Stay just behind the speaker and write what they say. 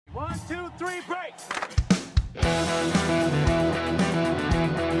2, 3, break.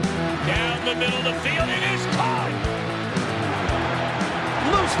 Down the middle of the field, it is caught.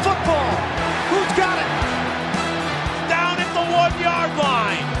 Loose football. Who's got it? Down at the 1-yard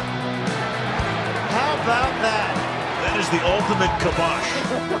line. How about that? That is the ultimate kibosh.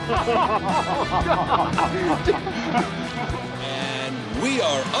 And we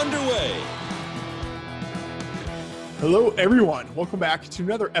are underway. Hello, everyone. Welcome back to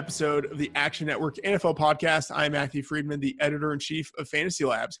another episode of the Action Network NFL podcast. I'm Matthew Friedman, the editor-in-chief of Fantasy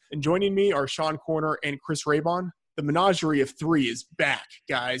Labs. And joining me are Sean Corner and Chris Raybon. The menagerie of three is back,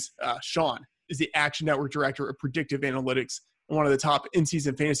 guys. Sean is the Action Network director of predictive analytics and one of the top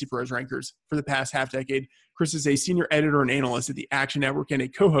in-season Fantasy Pros rankers for the past half-decade. Chris is a senior editor and analyst at the Action Network and a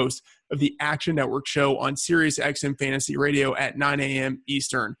co-host of the Action Network show on SiriusXM Fantasy Radio at 9 a.m.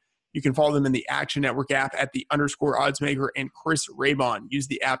 Eastern. You can follow them in the Action Network app at _oddsmaker and Chris Raybon. Use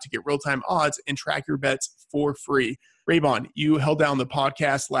the app to get real-time odds and track your bets for free. Raybon, you held down the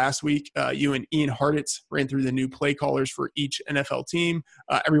podcast last week. You and Ian Hartitz ran through the new play callers for each NFL team.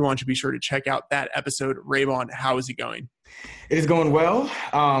 Everyone should be sure to check out that episode. Raybon, how is it going? It is going well.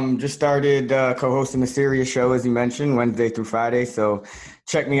 Just started co-hosting the Sirius show, as you mentioned, Wednesday through Friday. So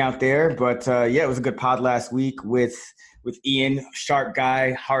check me out there. But yeah, it was a good pod last week with Ian, sharp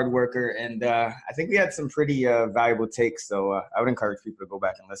guy, hard worker, and I think we had some pretty valuable takes. So I would encourage people to go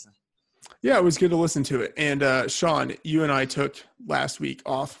back and listen. Yeah, it was good to listen to it. And Sean, you and I took last week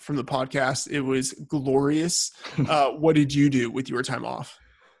off from the podcast. It was glorious. What did you do with your time off?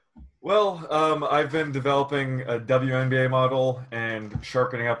 Well, I've been developing a WNBA model and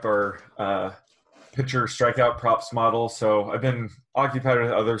sharpening up our pitcher strikeout props model. So I've been occupied with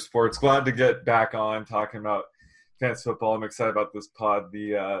other sports. Glad to get back on talking about fantasy football. I'm excited about this pod.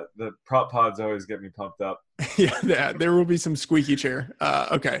 The prop pods always get me pumped up. Yeah, there will be some squeaky chair.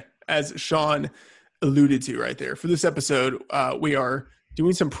 Okay, as Sean alluded to right there, for this episode, we are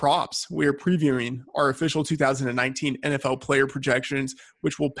doing some props. We are previewing our official 2019 NFL player projections,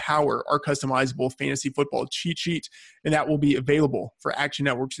 which will power our customizable fantasy football cheat sheet, and that will be available for Action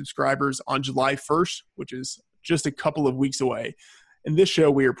Network subscribers on July 1st, which is just a couple of weeks away. In this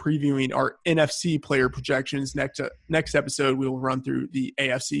show, we are previewing our NFC player projections. Next episode, we will run through the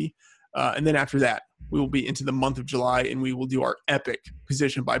AFC. And then after that, we will be into the month of July, and we will do our epic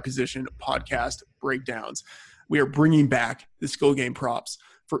position-by-position podcast breakdowns. We are bringing back the skill game props.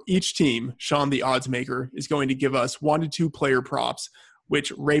 For each team, Sean, the odds maker, is going to give us 1 to 2 player props,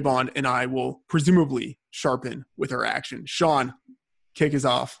 which Raybon and I will presumably sharpen with our action. Sean, kick us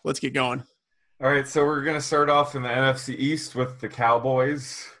off. Let's get going. All right, so we're going to start off in the NFC East with the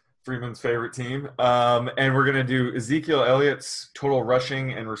Cowboys, Freeman's favorite team. And we're going to do Ezekiel Elliott's total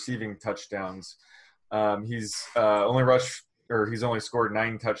rushing and receiving touchdowns. He's only scored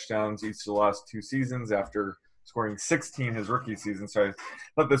 9 touchdowns each of the last 2 seasons after scoring 16 his rookie season. So I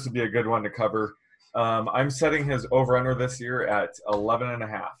thought this would be a good one to cover. I'm setting his over-under this year at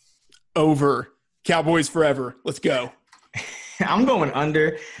 11.5. Over. Cowboys forever. Let's go. I'm going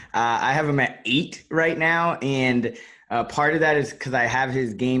under. I have him at 8 right now, and part of that is because I have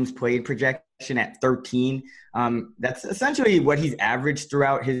his games played projection at 13. That's essentially what he's averaged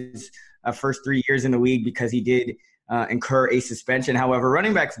throughout his first 3 years in the league because he did incur a suspension. However,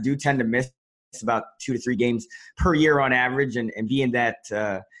 running backs do tend to miss about 2 to 3 games per year on average, and being that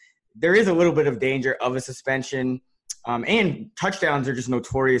there is a little bit of danger of a suspension, and touchdowns are just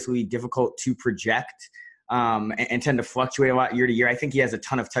notoriously difficult to project. And tend to fluctuate a lot year to year. I think he has a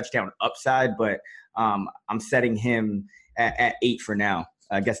ton of touchdown upside, but I'm setting him at 8 for now.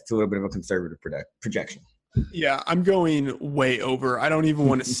 I guess it's a little bit of a conservative projection. Yeah, I'm going way over. I don't even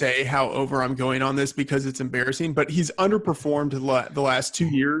want to say how over I'm going on this because it's embarrassing, but he's underperformed the last 2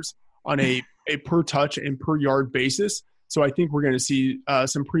 years on a per touch and per yard basis. So I think we're going to see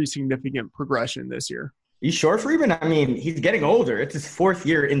some pretty significant progression this year. You sure, Freeman? I mean, he's getting older. It's his 4th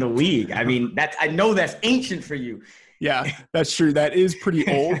year in the league. I mean, I know that's ancient for you. Yeah, that's true. That is pretty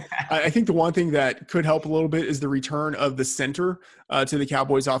old. I think the one thing that could help a little bit is the return of the center to the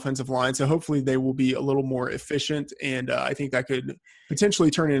Cowboys offensive line. So hopefully they will be a little more efficient, and I think that could potentially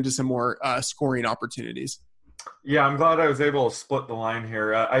turn into some more scoring opportunities. Yeah, I'm glad I was able to split the line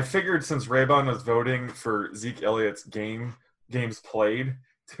here. I figured since Raybon was voting for Zeke Elliott's games played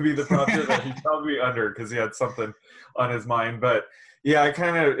to be the prop here, that he'd probably be under because he had something on his mind. But yeah, I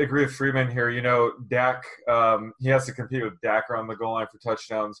kind of agree with Freeman here. You know, Dak, he has to compete with Dak around the goal line for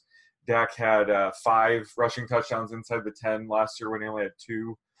touchdowns. Dak had 5 rushing touchdowns inside the 10 last year when he only had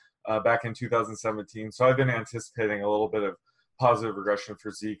 2 back in 2017. So I've been anticipating a little bit of positive regression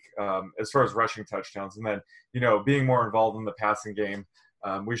for Zeke as far as rushing touchdowns. And then, you know, being more involved in the passing game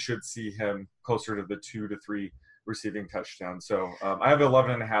we should see him closer to the 2 to 3 receiving touchdowns. So I have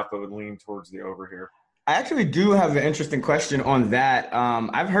 11.5, but would lean towards the over here. I actually do have an interesting question on that.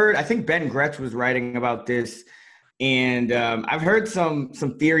 I think Ben Gretsch was writing about this, and I've heard some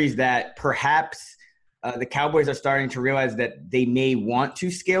theories that perhaps the Cowboys are starting to realize that they may want to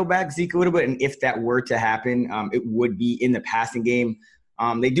scale back Zeke a little bit, and if that were to happen, it would be in the passing game.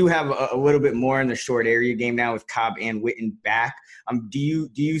 They do have a little bit more in the short area game now with Cobb and Witten back. Do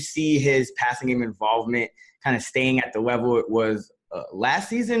you see his passing game involvement kind of staying at the level it was last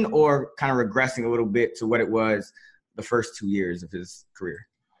season, or kind of regressing a little bit to what it was the first 2 years of his career?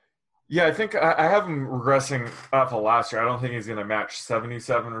 Yeah, I think I have him regressing off of last year. I don't think he's going to match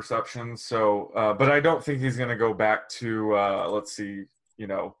 77 receptions. So, but I don't think he's going to go back to,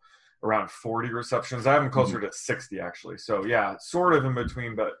 around 40 receptions. I have him closer to 60, actually. So, yeah, sort of in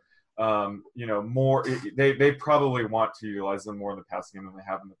between, but, more. They probably want to utilize them more in the passing game than they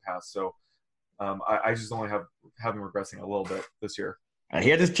have in the past. So, I just only have him regressing a little bit this year. I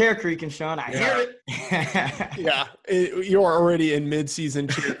hear this chair creaking, Sean. I hear it. Yeah, you're already in mid-season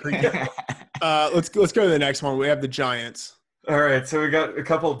chair creaking. Let's go to the next one. We have the Giants. All right, so we got a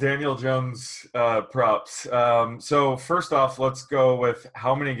couple of Daniel Jones props. So first off, let's go with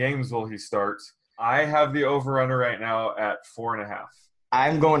how many games will he start? I have the over-under right now at 4.5.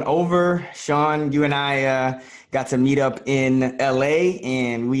 I'm going over. Sean, you and I got to meet up in LA,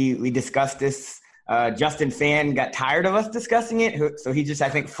 and we discussed this. Justin Fan got tired of us discussing it, so he just, I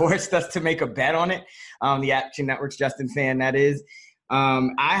think, forced us to make a bet on it. The Action Network's Justin Fan, that is.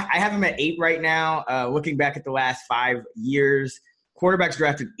 I have him at 8 right now. Looking back at the last 5 years, quarterbacks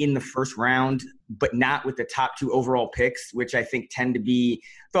drafted in the first round, but not with the top 2 overall picks, which I think tend to be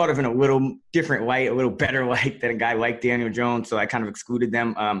thought of in a little different light, a little better light than a guy like Daniel Jones. So I kind of excluded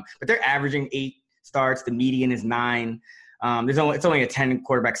them. But they're averaging 8 starts. The median is 9. It's only a 10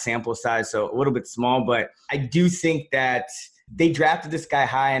 quarterback sample size, so a little bit small. But I do think that they drafted this guy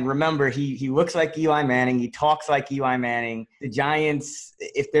high. And remember, he looks like Eli Manning. He talks like Eli Manning. The Giants,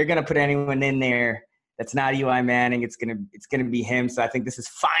 if they're going to put anyone in there that's not Eli Manning, it's gonna be him. So I think this is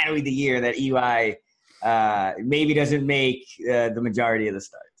finally the year that Eli maybe doesn't make the majority of the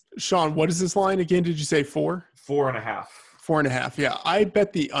starts. Sean, what is this line again? Did you say 4? 4.5. 4.5. Yeah, I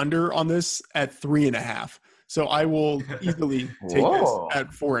bet the under on this at 3.5. So I will easily take this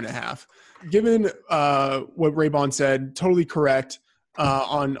at 4.5. Given what Raybon said, totally correct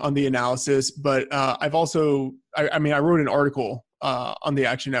on the analysis. But I've also, I wrote an article on the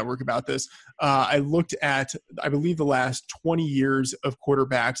Action Network about this. I looked at, I believe, the last 20 years of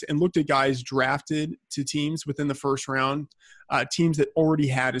quarterbacks and looked at guys drafted to teams within the first round, teams that already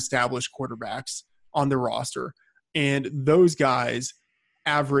had established quarterbacks on their roster. And those guys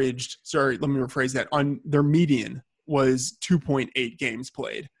averaged, let me rephrase that, on their median was 2.8 games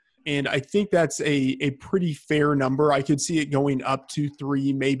played. And I think that's a pretty fair number. I could see it going up to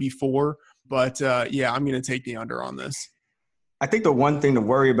 3, maybe 4. But, I'm going to take the under on this. I think the one thing to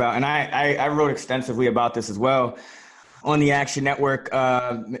worry about, and I wrote extensively about this as well on the Action Network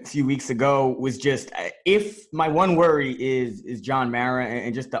a few weeks ago, was just if my one worry is John Mara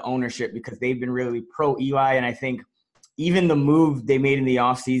and just the ownership, because they've been really pro Eli. And I think even the move they made in the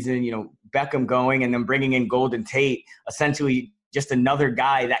offseason, Beckham going and then bringing in Golden Tate, essentially just another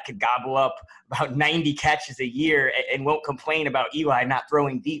guy that could gobble up about 90 catches a year and won't complain about Eli not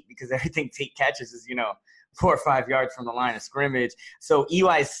throwing deep because everything Tate catches is, 4 or 5 yards from the line of scrimmage. So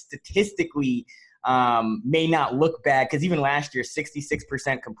Eli statistically may not look bad, because even last year,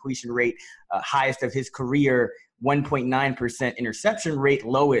 66% completion rate, highest of his career, 1.9% interception rate,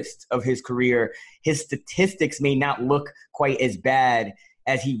 lowest of his career. His statistics may not look quite as bad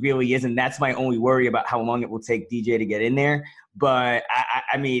as he really is, and that's my only worry about how long it will take DJ to get in there. But,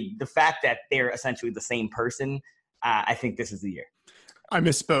 the fact that they're essentially the same person, I think this is the year. I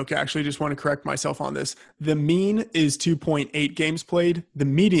misspoke, actually. Just want to correct myself on this. The mean is 2.8 games played. The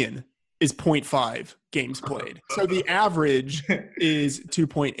median is 0.5 games played. So the average is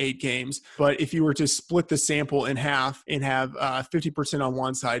 2.8 games. But if you were to split the sample in half and have 50% on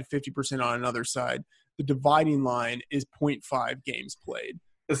one side, 50% on another side, the dividing line is 0.5 games played.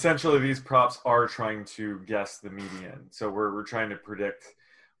 Essentially, these props are trying to guess the median. So we're trying to predict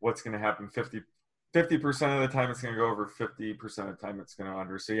what's going to happen 50% of the time it's going to go over, 50% of the time it's going to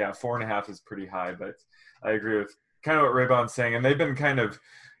under. So, 4.5 is pretty high, but I agree with kind of what Raybon's saying. And they've been kind of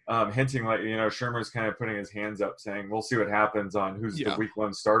hinting like, Shermer's kind of putting his hands up saying, we'll see what happens on who's the week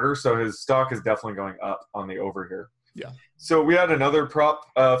 1 starter. So his stock is definitely going up on the over here. Yeah. So we had another prop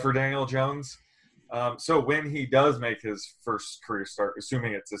for Daniel Jones. So when he does make his first career start,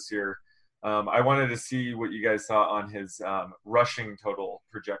 assuming it's this year, I wanted to see what you guys thought on his rushing total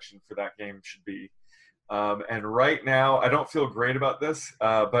projection for that game should be. And right now, I don't feel great about this,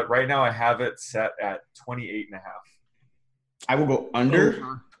 but right now I have it set at 28.5. I will go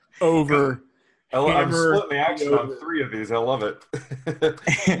under. Over. I'm splitting the action on 3 of these. I love it.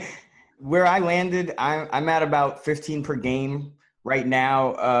 Where I landed, I'm at about 15 per game right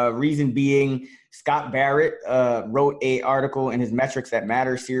now. Reason being, Scott Barrett wrote an article in his Metrics That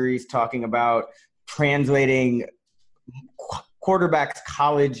Matter series talking about translating quarterbacks'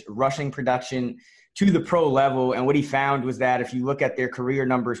 college rushing production to the pro level. And what he found was that if you look at their career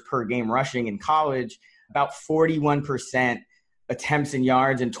numbers per game rushing in college, about 41% attempts and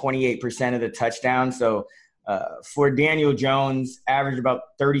yards and 28% of the touchdowns. So for Daniel Jones, averaged about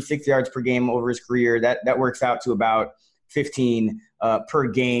 36 yards per game over his career. That works out to about 15 per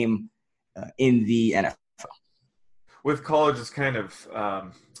game in the NFL. With college, it's kind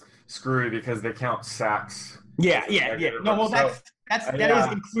of screwy because they count sacks. Yeah. No, well, that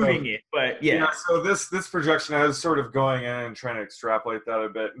is including it, but yeah. So this projection, I was sort of going in and trying to extrapolate that a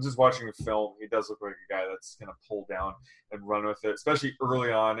bit. And just watching the film, he does look like a guy that's going to pull down and run with it, especially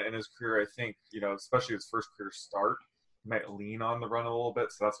early on in his career. I think, especially his first career start, he might lean on the run a little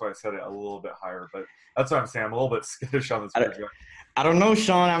bit. So that's why I set it a little bit higher. But that's what I'm saying. I'm a little bit skittish on this projection. I don't know,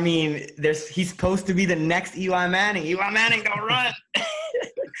 Sean. I mean, he's supposed to be the next Eli Manning. Eli Manning don't run.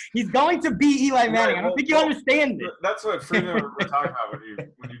 He's going to be Eli Manning. I don't think you understand it. That's what Freeman were talking about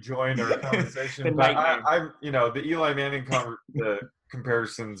when you joined our conversation. But I'm the Eli Manning the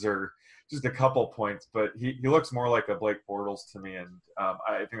comparisons are just a couple points, but he looks more like a Blake Bortles to me, and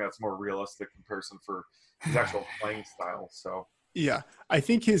I think that's more realistic comparison for his actual playing style. So. Yeah, I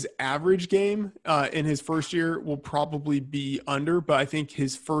think his average game in his first year will probably be under, but I think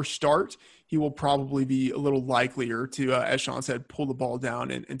his first start, he will probably be a little likelier to, as Sean said, pull the ball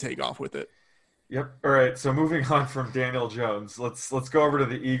down and take off with it. Yep. All right. So moving on from Daniel Jones, let's go over to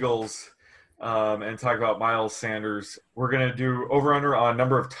the Eagles and talk about Miles Sanders. We're going to do over-under on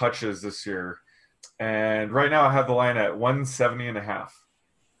number of touches this year. And right now I have the line at 170.5.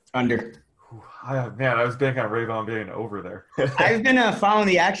 Under. Man, I was banking on Ravon being over there. I've been following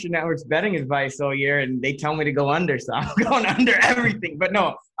the Action Network's betting advice all year, and they tell me to go under, so I'm going under everything. But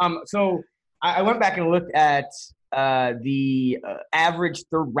no, so I went back and looked at the average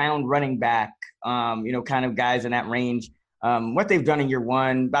third-round running back, kind of guys in that range. What they've done in year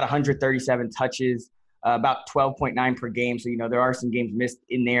one, about 137 touches, about 12.9 per game. So, there are some games missed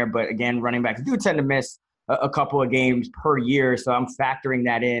in there. But, again, running backs do tend to miss a couple of games per year, so I'm factoring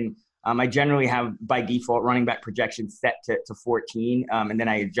that in. I generally have, by default, running back projections set to 14, and then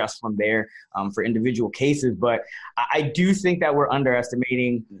I adjust from there for individual cases. But I do think that we're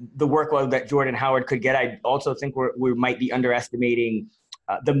underestimating the workload that Jordan Howard could get. I also think we might be underestimating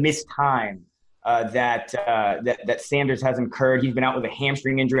the missed time that Sanders has incurred. He's been out with a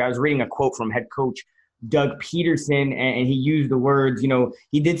hamstring injury. I was reading a quote from head coach Doug Peterson, and he used the words,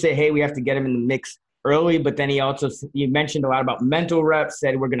 he did say, hey, we have to get him in the mix early, but then he mentioned a lot about mental reps,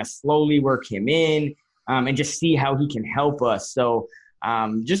 said we're going to slowly work him in and just see how he can help us. So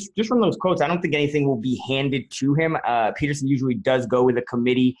just from those quotes, I don't think anything will be handed to him. Peterson usually does go with a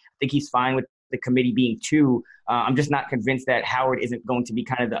committee. I think he's fine with the committee being 2. I'm just not convinced that Howard isn't going to be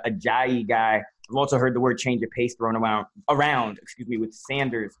kind of the Ajayi guy. I've also heard the word change of pace thrown around with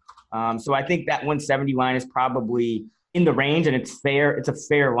Sanders. So I think that 170 line is probably in the range, and it's fair. It's a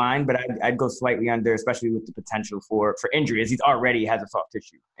fair line, but I'd go slightly under, especially with the potential for injury, as he's already has a soft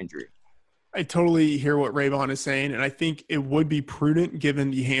tissue injury. I totally hear what Ravon is saying, and I think it would be prudent,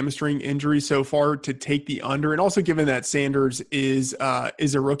 given the hamstring injury so far, to take the under, and also given that Sanders is a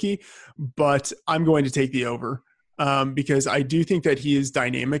rookie. But I'm going to take the over because I do think that he is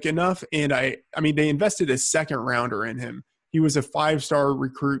dynamic enough, and I mean they invested a second rounder in him. He was a 5-star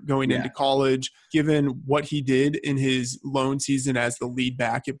recruit going into college. Given what he did in his lone season as the lead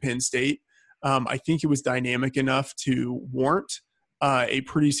back at Penn State, I think he was dynamic enough to warrant a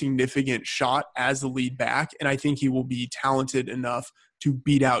pretty significant shot as the lead back. And I think he will be talented enough to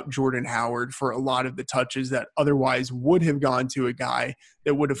beat out Jordan Howard for a lot of the touches that otherwise would have gone to a guy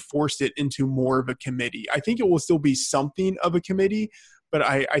that would have forced it into more of a committee. I think it will still be something of a committee, but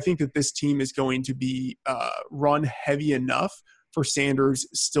I think that this team is going to be run heavy enough for Sanders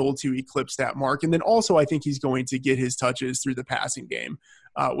still to eclipse that mark. And then also I think he's going to get his touches through the passing game,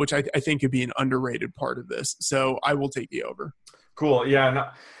 which I think could be an underrated part of this. So I will take the over. Cool. Yeah. And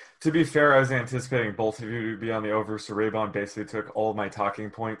to be fair, I was anticipating both of you to be on the over. So Raybon basically took all of my talking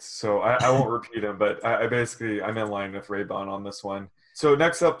points. So I won't repeat them, but I'm in line with Raybon on this one. So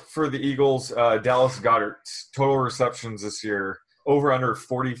next up for the Eagles, Dallas Goedert, total receptions this year. Over under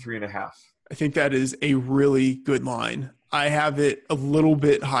 43.5. I think that is a really good line. I have it a little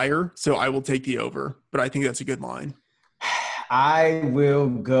bit higher, so I will take the over, but I think that's a good line. I will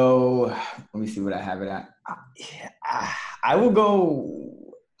go. Let me see what I have it at. I will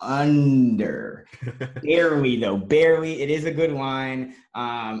go under. Barely, though. Barely. It is a good line.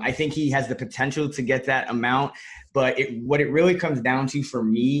 I think he has the potential to get that amount, but what it really comes down to for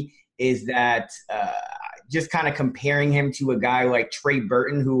me is that just kind of comparing him to a guy like Trey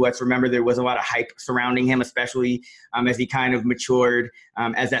Burton, who, let's remember, there was a lot of hype surrounding him, especially as he kind of matured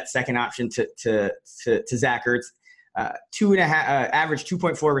as that second option to Zach Ertz. Average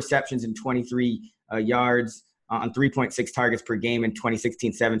 2.4 receptions and 23 yards on 3.6 targets per game in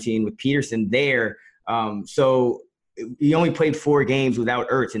 2016-17 with Peterson there. So he only played 4 games without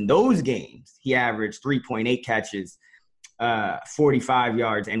Ertz. In those games, he averaged 3.8 catches, 45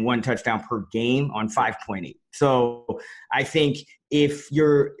 yards, and 1 touchdown per game on 5.8. So I think if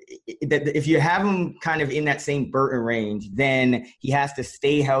you have him kind of in that same Burton range, then he has to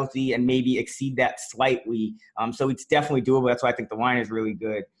stay healthy and maybe exceed that slightly. So it's definitely doable. That's why I think the line is really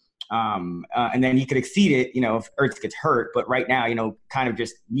good. And then he could exceed it, if Ertz gets hurt. But right now, kind of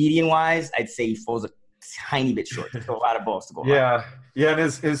just median-wise, I'd say he falls a tiny bit short. There's a lot of balls to go. Yeah, and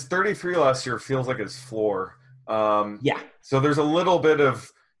his 33 last year feels like his floor. So there's a little bit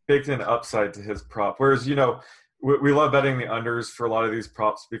of baked-in upside to his prop. Whereas, we love betting the unders for a lot of these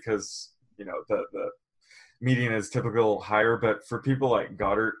props because, the median is typical higher. But for people like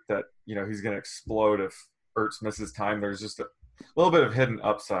Goddard that, he's going to explode if Ertz misses time, there's just a little bit of hidden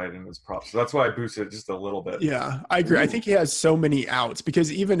upside in his props. So that's why I boosted just a little bit. Yeah, I agree. I think he has so many outs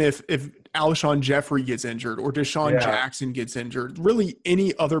because even if Alshon Jeffrey gets injured or Deshaun Jackson gets injured, really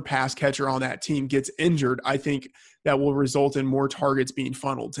any other pass catcher on that team gets injured, I think that will result in more targets being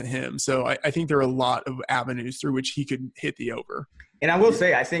funneled to him. So I think there are a lot of avenues through which he could hit the over. And I will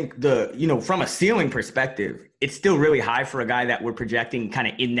say, I think from a ceiling perspective, it's still really high for a guy that we're projecting kind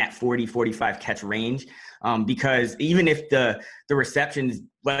of in that 40, 45 catch range. Because even if the receptions,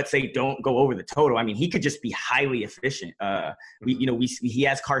 let's say, don't go over the total, I mean, he could just be highly efficient. He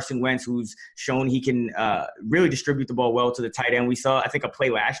has Carson Wentz, who's shown he can really distribute the ball well to the tight end. We saw, I think, a play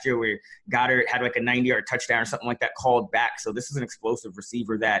last year where Goddard had like a 90-yard touchdown or something like that called back. So this is an explosive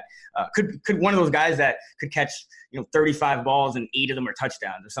receiver that could one of those guys that could catch 35 balls and 8 of them are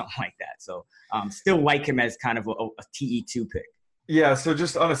touchdowns or something like that. So still like him as kind of a TE2 pick. Yeah, so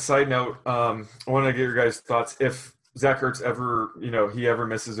just on a side note, I want to get your guys' thoughts. If Zach Ertz ever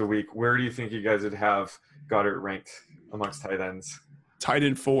misses a week, where do you think you guys would have Goddard ranked amongst tight ends? Tight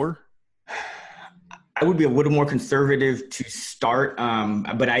end 4? I would be a little more conservative to start,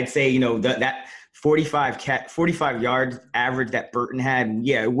 but I'd say, that 45 yards average that Burton had,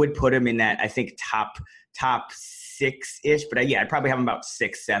 it would put him in that, I think, top 6-ish. But I'd probably have him about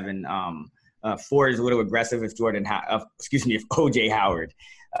 6, 7. 4 is a little aggressive if if O.J. Howard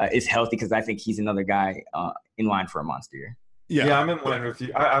is healthy, because I think he's another guy in line for a monster year. Yeah, I'm in line with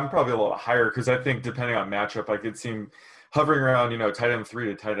you. I'm probably a little higher because I think depending on matchup, I could see him hovering around, tight end 3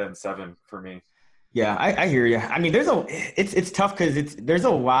 to tight end 7 for me. Yeah, I hear you. I mean, it's tough because there's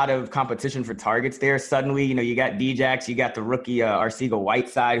a lot of competition for targets there. Suddenly, you got Djax, you got the rookie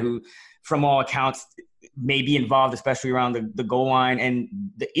Arcega-Whiteside, who, from all accounts, may be involved, especially around the goal line. And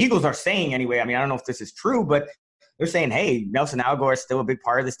the Eagles are saying anyway, I mean, I don't know if this is true, but they're saying, hey, Nelson Aguilar is still a big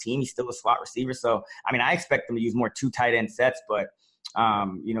part of this team. He's still a slot receiver. So, I mean, I expect them to use more 2 tight end sets, but,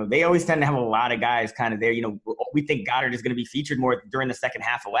 they always tend to have a lot of guys kind of there. We think Goddard is going to be featured more during the second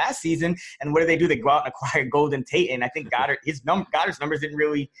half of last season. And what do? They go out and acquire Golden Tate. And I think Goddard's numbers didn't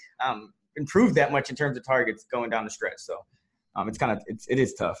really improve that much in terms of targets going down the stretch. So it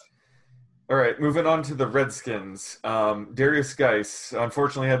is tough. All right, moving on to the Redskins. Darius Geis,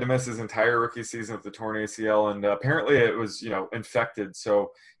 unfortunately, had to miss his entire rookie season with the torn ACL, and apparently it was, infected.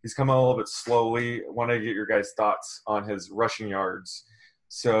 So he's coming a little bit slowly. I want to get your guys' thoughts on his rushing yards.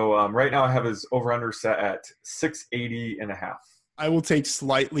 So right now I have his over-under set at 680.5. I will take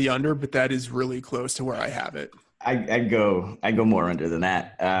slightly under, but that is really close to where I have it. I go more under than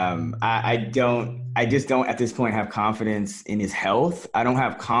that. I just don't at this point have confidence in his health. I don't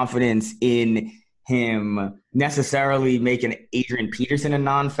have confidence in him necessarily making Adrian Peterson a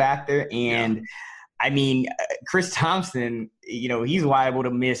non-factor. And I mean, Chris Thompson, he's liable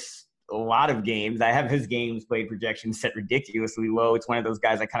to miss a lot of games. I have his games played projection set ridiculously low. It's one of those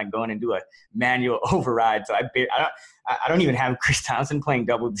guys I kind of go in and do a manual override. So I don't even have Chris Thompson playing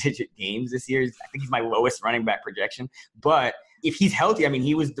double-digit games this year. I think he's my lowest running back projection. But if he's healthy, I mean,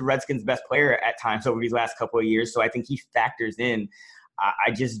 he was the Redskins' best player at times over these last couple of years. So I think he factors in.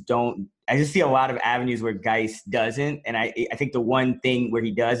 I just don't. I just see a lot of avenues where Geis doesn't, and I think the one thing where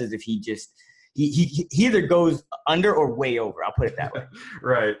he does is if he either goes under or way over. I'll put it that way.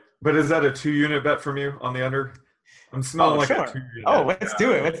 Right, but is that a 2-unit bet from you on the under? I'm smelling like sure. a 2-unit. Oh, let's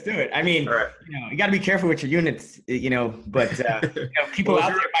do it. Let's do it. I mean, right. you got to be careful with your units, but people out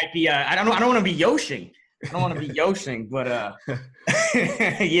there might be. I don't want to be yoshing. I don't want to be yoshing, but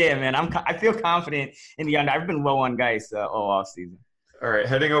yeah, man, I feel confident in the under. I've been low on Geis all off season. All right,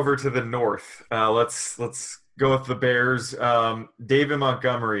 heading over to the north. Let's go with the Bears. David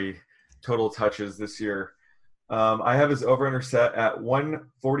Montgomery total touches this year. I have his over/under set at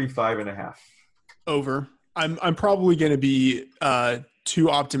 145.5. Over. I'm probably going to be too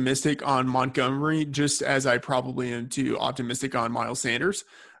optimistic on Montgomery, just as I probably am too optimistic on Miles Sanders.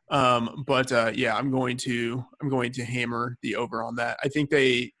 But I'm going to hammer the over on that. I think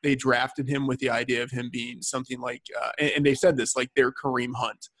they drafted him with the idea of him being something like, and they said this, like their Kareem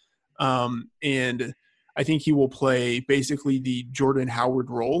Hunt. And I think he will play basically the Jordan Howard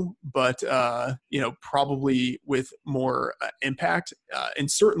role, but probably with more impact,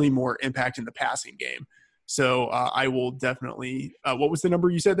 and certainly more impact in the passing game. So I will definitely. What was the number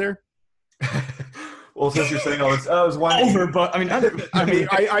you said there? Well, since you're saying all this, it was one over, but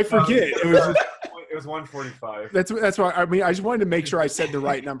I forget. It was 145. That's why. I just wanted to make sure I said the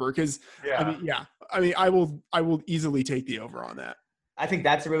right number because yeah. I will easily take the over on that. I think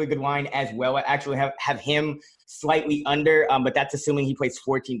that's a really good line as well. I actually have him slightly under, but that's assuming he plays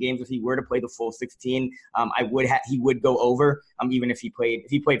 14 games. If he were to play the full 16, he would go over. Even if he played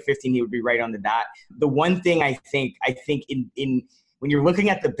 15, he would be right on the dot. The one thing I think in when you're looking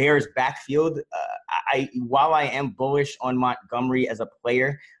at the Bears backfield, while I am bullish on Montgomery as a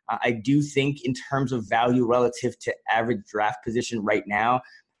player, I do think in terms of value relative to average draft position right now,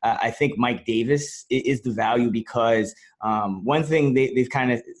 I think Mike Davis is the value because one thing they've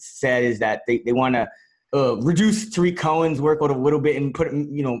kind of said is that they want to reduce Tariq Cohen's workload a little bit and put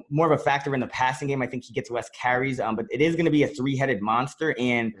more of a factor in the passing game. I think he gets less carries, but it is going to be a 3-headed monster.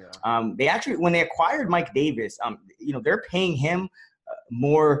 And they actually, when they acquired Mike Davis, they're paying him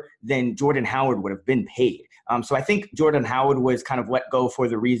more than Jordan Howard would have been paid. So I think Jordan Howard was kind of let go for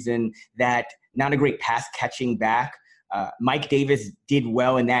the reason that not a great pass catching back. Mike Davis did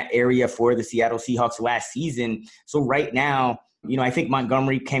well in that area for the Seattle Seahawks last season. So right now, I think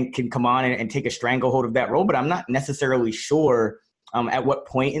Montgomery can come on and take a stranglehold of that role, but I'm not necessarily sure at what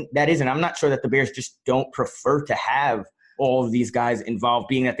point that is. And I'm not sure that the Bears just don't prefer to have all of these guys involved,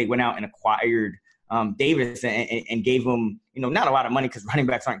 being that they went out and acquired Davis and gave him, not a lot of money because running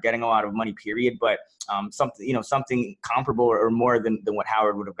backs aren't getting a lot of money, period, but something comparable or more than what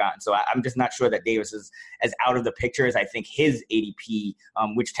Howard would have gotten. So I'm just not sure that Davis is as out of the picture as I think his ADP,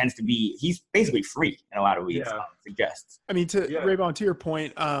 which tends to be, he's basically free in a lot of leagues, suggests. I mean, Raybon, to your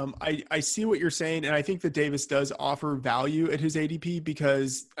point, I see what you're saying, and I think that Davis does offer value at his ADP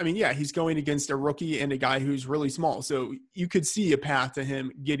because, he's going against a rookie and a guy who's really small. So you could see a path to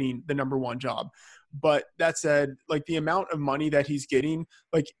him getting the number one job. But that said, like the amount of money that he's getting,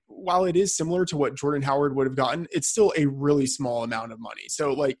 like while it is similar to what Jordan Howard would have gotten, it's still a really small amount of money.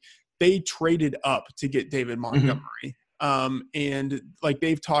 So like they traded up to get David Montgomery. And like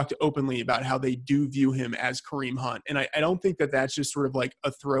they've talked openly about how they do view him as Kareem Hunt. And I don't think that that's just sort of like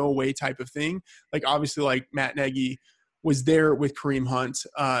a throwaway type of thing. Like obviously like Matt Nagy was there with Kareem Hunt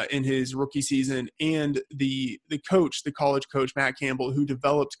in his rookie season, and the college coach, Matt Campbell, who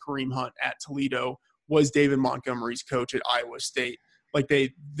developed Kareem Hunt at Toledo, was David Montgomery's coach at Iowa State. Like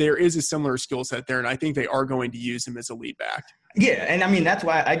there is a similar skill set there, and I think they are going to use him as a lead back. Yeah, and that's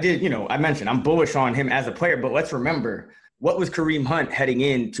why I did, I mentioned I'm bullish on him as a player, but let's remember, what was Kareem Hunt heading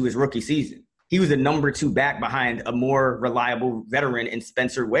into his rookie season? He was a number 2 back behind a more reliable veteran in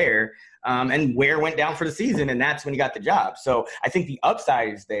Spencer Ware. And Ware went down for the season, and that's when he got the job. So I think the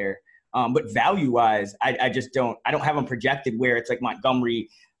upside is there. But value-wise, I don't have him projected where it's like Montgomery,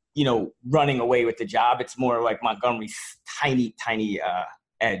 running away with the job. It's more like Montgomery's tiny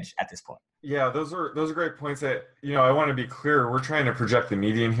edge at this point. Yeah, those are great points that, I want to be clear. We're trying to project the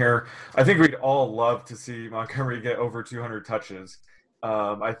median here. I think we'd all love to see Montgomery get over 200 touches.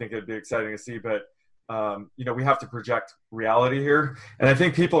 I think it'd be exciting to see, but we have to project reality here. And I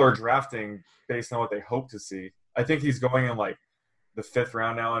think people are drafting based on what they hope to see. I think he's going in like the 5th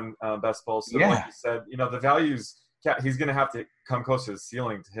round now in best ball. So like you said, the values, he's going to have to come close to his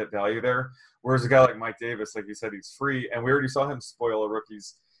ceiling to hit value there. Whereas a guy like Mike Davis, like you said, he's free. And we already saw him spoil a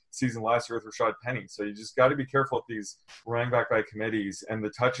rookie's season last year with Rashad Penny. So you just got to be careful with these running back by committees, and the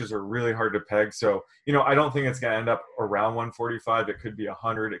touches are really hard to peg. So, I don't think it's going to end up around 145. It could be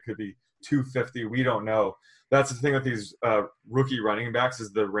 100. It could be 250. We don't know. That's the thing with these rookie running backs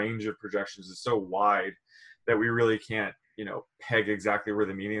is the range of projections is so wide that we really can't, peg exactly where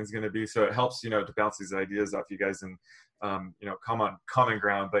the median is going to be. So it helps, to bounce these ideas off you guys and, come on common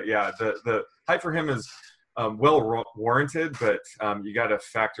ground. But yeah, the hype for him is well warranted, but you got to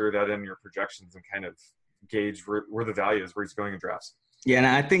factor that in your projections and kind of gauge where the value is, where he's going in drafts. Yeah, and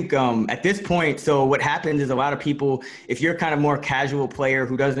I think at this point, so what happens is a lot of people, if you're kind of more casual player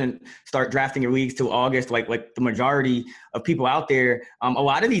who doesn't start drafting your leagues till August, like the majority of people out there, a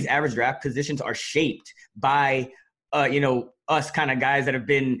lot of these average draft positions are shaped by, us kind of guys that have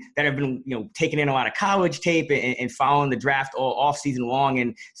been taking in a lot of college tape and following the draft all off season long.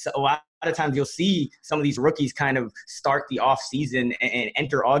 And so a lot of times you'll see some of these rookies kind of start the off season and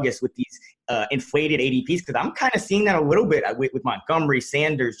enter August with these inflated ADPs, because I'm kind of seeing that a little bit with Montgomery,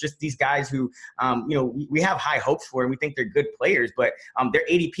 Sanders, just these guys who, we have high hopes for and we think they're good players, but their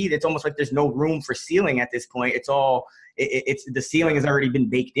ADP, it's almost like there's no room for ceiling at this point. It's the ceiling has already been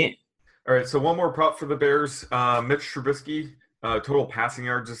baked in. All right, so one more prop for the Bears. Mitch Trubisky, total passing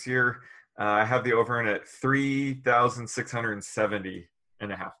yards this year. I have the over in at 3,670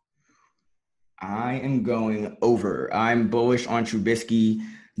 and a half. I am going over. I'm bullish on Trubisky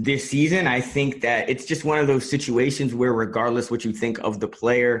this season. I think that it's just one of those situations where regardless what you think of the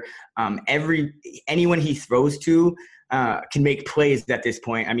player, anyone he throws to can make plays at this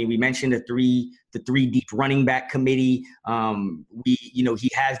point. I mean, we mentioned the three deep running back committee. He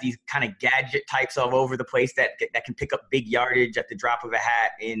has these kind of gadget types all over the place that can pick up big yardage at the drop of a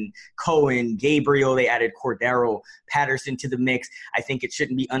hat. In Cohen, Gabriel, they added Cordero Patterson to the mix. I think it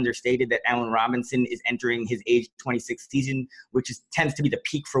shouldn't be understated that Allen Robinson is entering his age 26 season, which tends to be the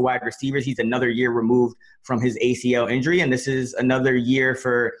peak for wide receivers. He's another year removed from his ACL injury, and this is another year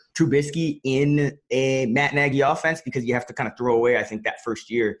for Trubisky in a Matt Nagy offense, because you have to kind of throw away, I think, that first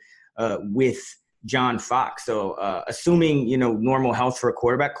year with John Fox. So assuming, normal health for a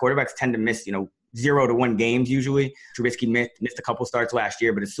quarterbacks tend to miss, 0 to 1 games usually. Trubisky missed a couple starts last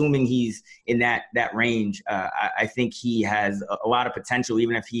year, but assuming he's in that range, I think he has a lot of potential,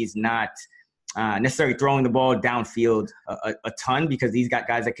 even if he's not necessarily throwing the ball downfield a ton, because he's got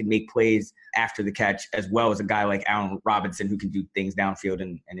guys that can make plays after the catch, as well as a guy like Allen Robinson who can do things downfield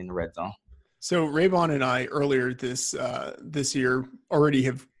and in the red zone. So Raybon and I earlier this year already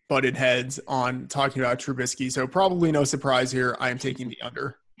have butted heads on talking about Trubisky. So probably no surprise here. I am taking the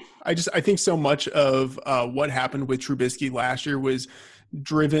under. I think so much of what happened with Trubisky last year was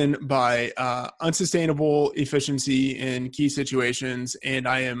driven by unsustainable efficiency in key situations. And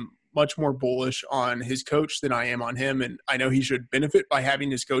I am much more bullish on his coach than I am on him. And I know he should benefit by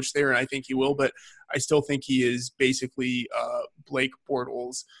having his coach there, and I think he will, but I still think he is basically Blake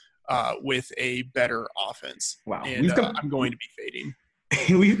Bortles with a better offense. Wow. And I'm going to be fading.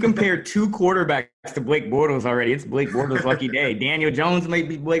 We've compared 2 quarterbacks to Blake Bortles already. It's Blake Bortles' lucky day. Daniel Jones might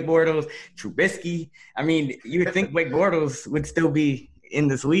be Blake Bortles. Trubisky. I mean, you would think Blake Bortles would still be in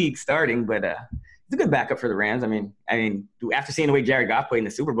this league starting, but it's a good backup for the Rams. I mean, after seeing the way Jared Goff played in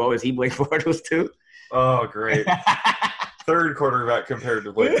the Super Bowl, is he Blake Bortles too? Oh, great. Third quarterback compared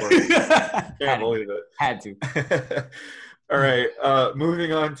to Blake Bortles. Can't believe it. Had to. All right.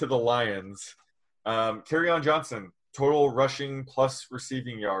 Moving on to the Lions. Kerryon Johnson. Total rushing plus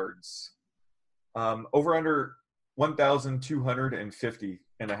receiving yards. Over under 1,250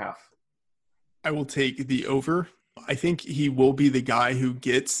 and a half. I will take the over. I think he will be the guy who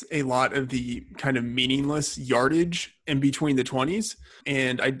gets a lot of the kind of meaningless yardage in between the 20s.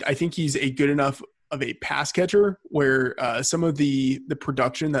 And I think he's a good enough of a pass catcher where some of the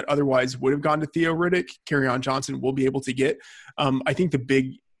production that otherwise would have gone to Theo Riddick, Kerryon Johnson will be able to get. I think the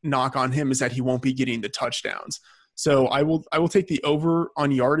big knock on him is that he won't be getting the touchdowns. So I will take the over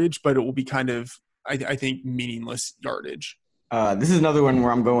on yardage, but it will be kind of, I think, meaningless yardage. This is another one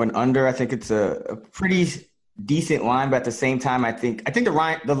where I'm going under. I think it's a pretty decent line, but at the same time, I think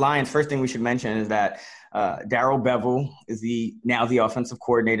the Lions, first thing we should mention is that Darrell Bevell is now the offensive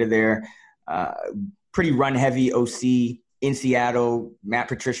coordinator there. Pretty run-heavy OC in Seattle. Matt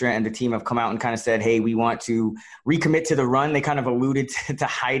Patricia and the team have come out and kind of said, hey, we want to recommit to the run. They kind of alluded to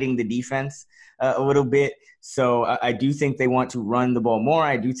hiding the defense a little bit. So I do think they want to run the ball more.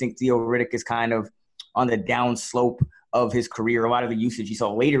 I do think Theo Riddick is kind of on the down slope of his career. A lot of the usage you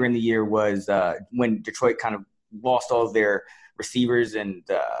saw later in the year was when Detroit kind of lost all of their receivers and,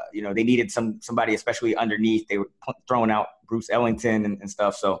 they needed somebody, especially underneath. They were throwing out Bruce Ellington and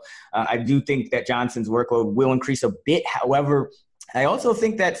stuff. So I do think that Johnson's workload will increase a bit. However, I also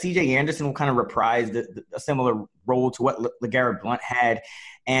think that C.J. Anderson will kind of reprise a similar role to what LeGarrette Blount had.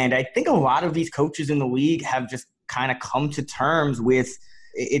 And I think a lot of these coaches in the league have just kind of come to terms with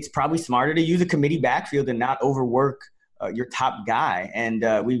it's probably smarter to use a committee backfield and not overwork your top guy. And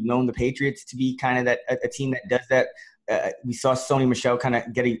we've known the Patriots to be kind of a team that does that. We saw Sony Michel kind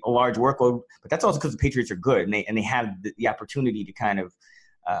of getting a large workload, but that's also because the Patriots are good and they have the opportunity to kind of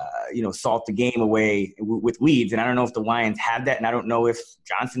salt the game away with leads. And I don't know if the Lions have that, and I don't know if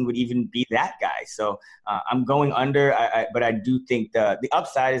Johnson would even be that guy. So I'm going under, but I do think the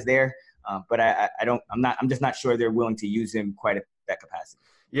upside is there. But I'm just not sure they're willing to use him quite at that capacity.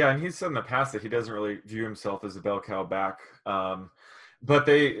 Yeah, and he's said in the past that he doesn't really view himself as a bell cow back. But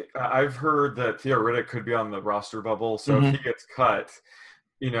I've heard that Theo Riddick could be on the roster bubble. So if he gets cut,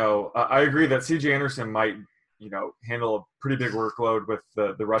 I agree that C.J. Anderson might, handle a pretty big workload with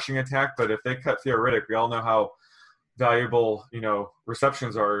the rushing attack. But if they cut Theo Riddick, we all know how valuable,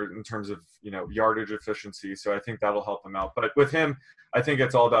 receptions are in terms of, yardage efficiency. So I think that'll help him out. But with him, I think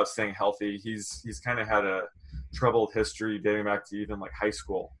it's all about staying healthy. He's kind of had a troubled history dating back to even like high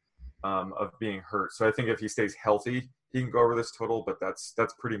school of being hurt. So I think if he stays healthy, he can go over this total, but that's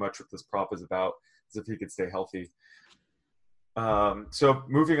pretty much what this prop is about, is if he could stay healthy. So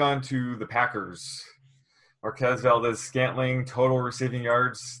moving on to the Packers. Marquez Valdes-Scantling, total receiving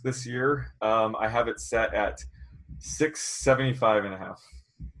yards this year. I have it set at 675.5.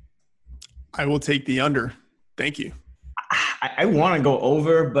 I will take the under. Thank you. I want to go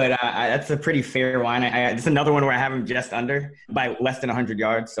over, but that's a pretty fair line. It's another one where I have him just under by less than 100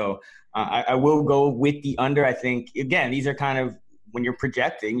 yards. So I will go with the under. I think, again, these are kind of when you're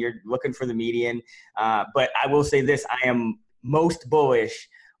projecting, you're looking for the median. But I will say this, I am most bullish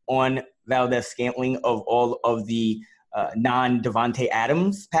on Valdes-Scantling of all of the non-Devontae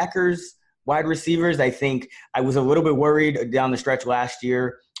Adams Packers wide receivers. I think I was a little bit worried down the stretch last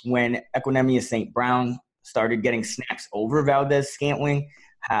year when Equanimeous St. Brown started getting snaps over Valdes-Scantling.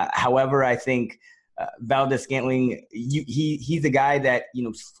 However, I think Valdes-Scantling, he's the guy that,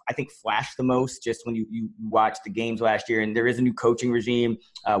 I think flashed the most just when you watch the games last year. And there is a new coaching regime.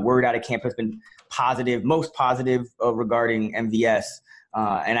 Word out of camp has been most positive regarding MVS.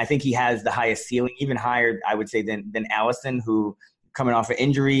 And I think he has the highest ceiling, even higher, I would say, than Allison, who coming off an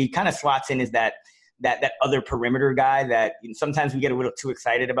injury kind of slots in as that other perimeter guy that sometimes we get a little too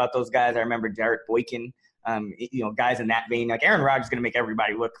excited about those guys. I remember Jarrett Boykin, guys in that vein. Like Aaron Rodgers is going to make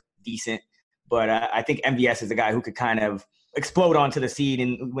everybody look decent. But I think MVS is a guy who could kind of explode onto the scene.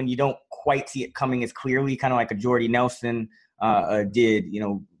 And when you don't quite see it coming as clearly, kind of like a Jordy Nelson did,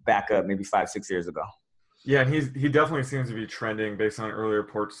 back up maybe 5-6 years ago. Yeah, and he definitely seems to be trending based on early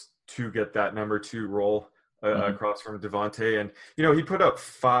reports to get that number 2 role across from Devontae. And, he put up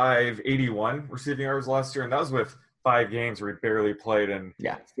 581 receiving yards last year, and that was with 5 games where he barely played and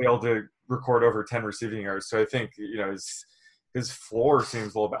failed to record over 10 receiving yards. So I think, his floor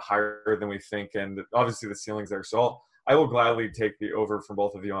seems a little bit higher than we think, and obviously the ceiling's there. So I will gladly take the over from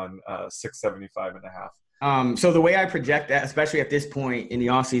both of you on 675.5. So the way I project that, especially at this point in the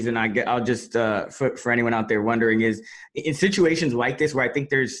offseason, I'll just for anyone out there wondering, is in situations like this where I think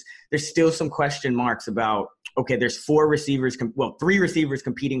there's still some question marks about, okay, there's 3 receivers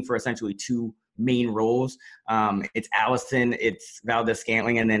competing for essentially 2 main roles. It's Allison, it's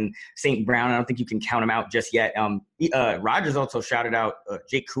Valdes-Scantling, and then St. Brown. I don't think you can count him out just yet. Rodgers also shouted out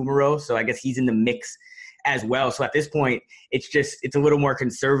Jake Kumaro, so I guess he's in the mix as well. So at this point, it's a little more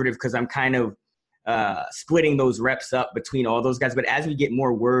conservative because I'm kind of splitting those reps up between all those guys. But as we get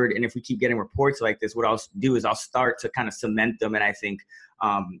more word, and if we keep getting reports like this, what I'll do is I'll start to kind of cement them. And I think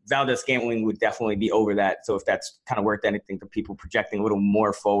Valdes-Scantling would definitely be over that. So if that's kind of worth anything to people projecting a little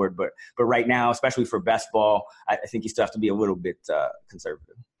more forward, but right now, especially for best ball, I think you still have to be a little bit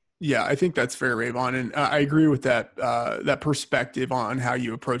conservative. Yeah, I think that's fair, Raybon, and I agree with that perspective on how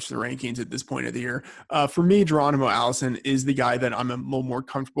you approach the rankings at this point of the year. For me, Geronimo Allison is the guy that I'm a little more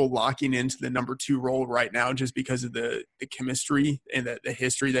comfortable locking into the number 2 role right now, just because of the chemistry and the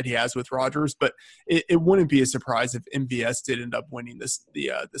history that he has with Rodgers. But it wouldn't be a surprise if MVS did end up winning the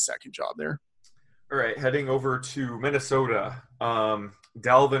second job there. All right, heading over to Minnesota.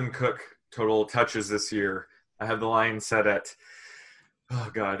 Dalvin Cook total touches this year. I have the line set at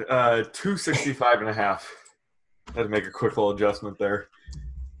 265.5. Had to make a quick little adjustment there.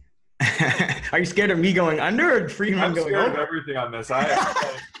 Are you scared of me going under or Freeman I'm going scared over? of everything on this.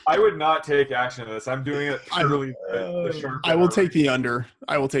 I would not take action on this. I'm doing it purely the sharp. I will take the under.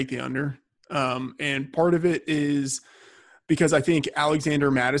 And part of it is because I think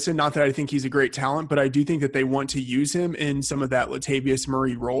Alexander Madison, not that I think he's a great talent, but I do think that they want to use him in some of that Latavius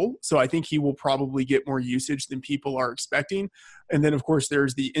Murray role. So I think he will probably get more usage than people are expecting. And then, of course,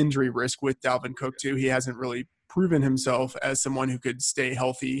 there's the injury risk with Dalvin Cook, too. He hasn't really proven himself as someone who could stay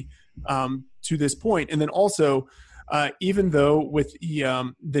healthy to this point. And then also, even though with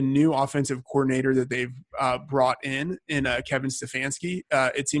the new offensive coordinator that they've brought in Kevin Stefanski,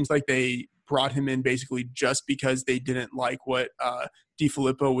 it seems like they brought him in basically just because they didn't like what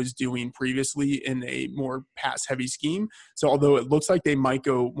DeFilippo was doing previously in a more pass-heavy scheme. So although it looks like they might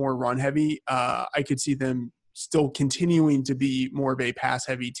go more run-heavy, I could see them still continuing to be more of a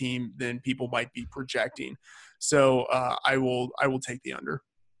pass-heavy team than people might be projecting. So I will take the under.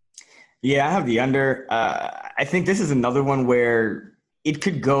 Yeah, I have the under. I think this is another one where it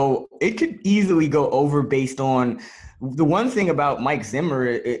could easily go over based on the one thing about Mike Zimmer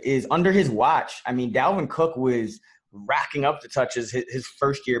is under his watch. I mean, Dalvin Cook was racking up the touches his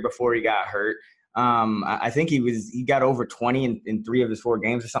first year before he got hurt. I think he got over 20 in 3 of his 4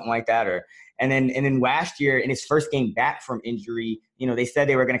 games or something like that. And then last year in his first game back from injury, they said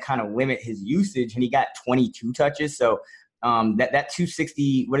they were going to kind of limit his usage, and he got 22 touches. So that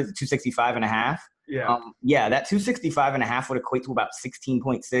 260, what is it, 265 and a half? Yeah. That 265 and a half would equate to about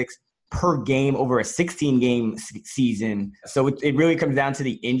 16.6 per game over a 16-game season. So it really comes down to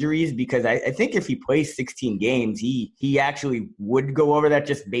the injuries, because I think if he plays 16 games, he actually would go over that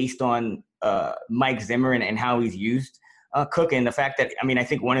just based on Mike Zimmer and how he's used Cook. And the fact that, I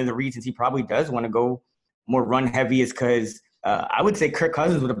think one of the reasons he probably does want to go more run heavy is because I would say Kirk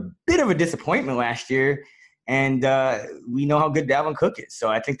Cousins was a bit of a disappointment last year. And we know how good Dalvin Cook is. So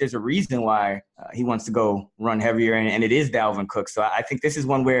I think there's a reason why he wants to go run heavier, and it is Dalvin Cook. So I think this is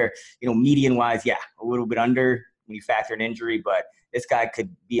one where, median-wise, a little bit under when you factor an injury, but this guy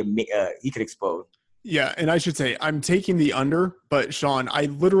could be he could explode. Yeah, and I should say I'm taking the under, but Sean, I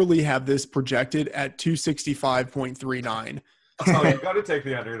literally have this projected at 265.39. Oh, you got to take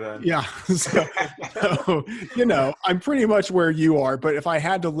the under then. Yeah. So, I'm pretty much where you are, but if I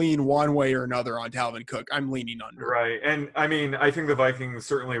had to lean one way or another on Dalvin Cook, I'm leaning under. Right. And I think the Vikings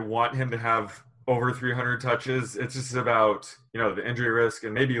certainly want him to have over 300 touches. It's just about, the injury risk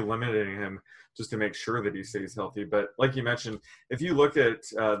and maybe limiting him just to make sure that he stays healthy. But like you mentioned, if you look at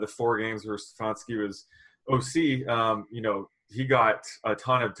the 4 games where Stefanski was OC, he got a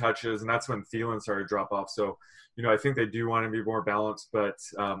ton of touches, and that's when Thielen started to drop off. So, I think they do want to be more balanced, but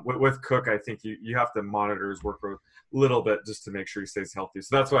with Cook, I think you have to monitor his workload a little bit just to make sure he stays healthy.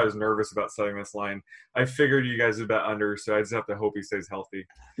 So that's why I was nervous about setting this line. I figured you guys would bet under, so I just have to hope he stays healthy.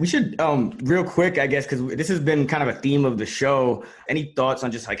 We should, real quick, I guess, because this has been kind of a theme of the show. Any thoughts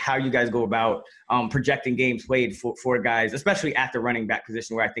on just like how you guys go about projecting games played for guys, especially at the running back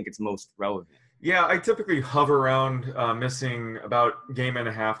position where I think it's most relevant? Yeah, I typically hover around missing about game and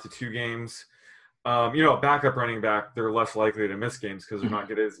a half to 2 games. Backup running back, they're less likely to miss games because they're not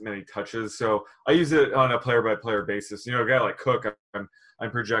getting as many touches. So I use it on a player-by-player basis. A guy like Cook, I'm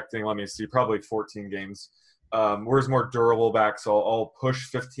projecting, probably 14 games. Whereas more durable backs, I'll push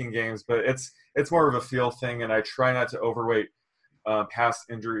 15 games, but it's more of a feel thing, and I try not to overweight past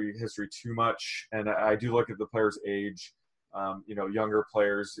injury history too much. And I do look at the player's age. Younger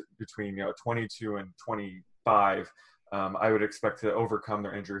players between 22 and 25, I would expect to overcome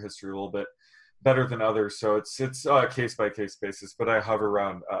their injury history a little bit better than others. So it's a case by case basis, but I hover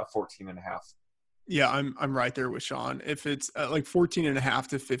around 14 and a half. Yeah, I'm right there with Sean. If it's like 14 and a half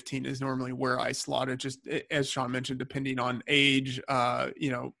to 15 is normally where I slot it, just as Sean mentioned, depending on age,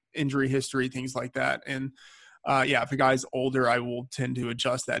 injury history, things like that. And if a guy's older, I will tend to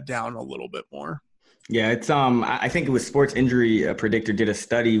adjust that down a little bit more. Yeah, it's I think it was Sports Injury Predictor did a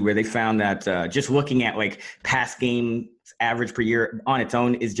study where they found that just looking at like past game average per year on its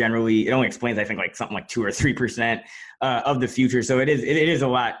own is generally, it only explains, I think, like something like 2 or 3% of the future. So it is a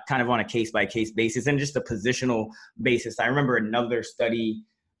lot kind of on a case by case basis and just a positional basis. I remember another study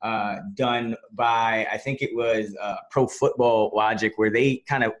done by, I think it was Pro Football Logic, where they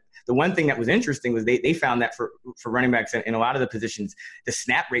kind of, the one thing that was interesting was they found that for running backs in a lot of the positions, the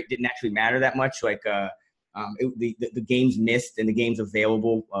snap rate didn't actually matter that much. Like the games missed and the games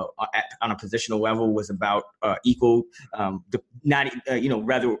available on a positional level was about equal.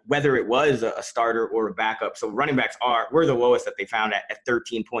 Whether it was a starter or a backup. So running backs were the lowest that they found at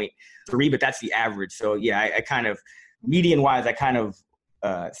 13.3, but that's the average. So yeah, I kind of median wise, I kind of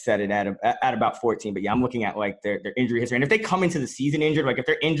set it at about 14. But yeah, I'm looking at like their injury history, and if they come into the season injured, like if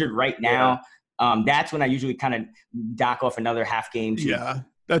they're injured right now. That's when I usually kind of dock off another half game to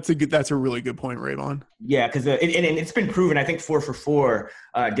That's a really good point, Raybon. Yeah, because and it's been proven. I think 4 for 4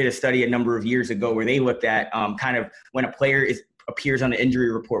 did a study a number of years ago where they looked at kind of when a player appears on the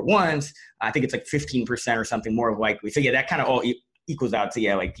injury report once. I think it's like 15% or something more likely. So yeah, that kind of all equals out to you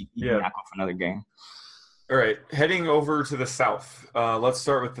knock off another game. All right, heading over to the South. Let's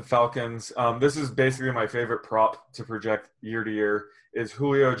start with the Falcons. This is basically my favorite prop to project year to year is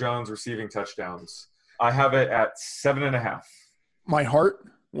Julio Jones receiving touchdowns. I have it at 7.5. My heart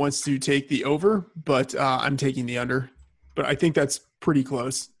wants to take the over, but I'm taking the under. But I think that's pretty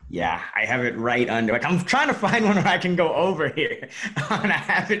close. Yeah, I have it right under. Like, I'm trying to find one where I can go over here, and I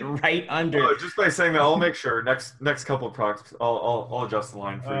have it right under. Oh, just by saying that, I'll make sure next couple of props, I'll adjust the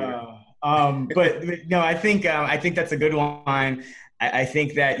line for you. But no, I think that's a good line. I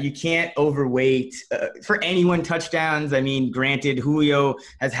think that you can't overweight for anyone touchdowns. I mean, granted, Julio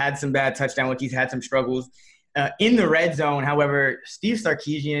has had some bad touchdown, like he's had some struggles. In the red zone, however, Steve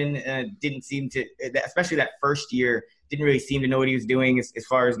Sarkisian didn't seem to, especially that first year, didn't really seem to know what he was doing as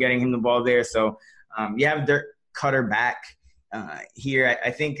far as getting him the ball there. So you have Dirk Cutter back here. I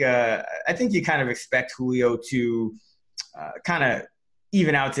think you kind of expect Julio to kind of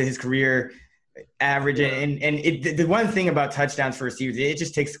even out to his career average. And the one thing about touchdowns for receivers, it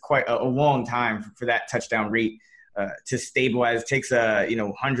just takes quite a long time for that touchdown rate to stabilize. It takes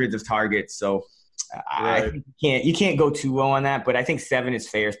hundreds of targets. So I think you can't go too low on that, but I think 7 is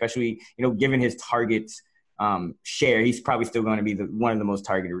fair, especially, given his targets share. He's probably still going to be one of the most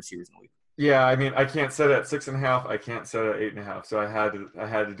targeted receivers in the league. Yeah, I mean, I can't set it at 6.5. I can't set it at 8.5. So I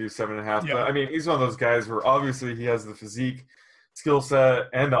had to do 7.5. Yeah. But I mean, he's one of those guys where obviously he has the physique, skill set,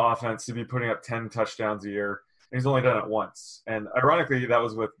 and the offense to be putting up 10 touchdowns a year. And he's only done it once. And ironically, that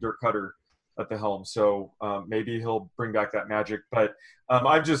was with Dirk Cutter at the helm. So maybe he'll bring back that magic. But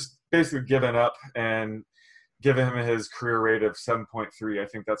I've just basically given up and given him his career rate of 7.3. I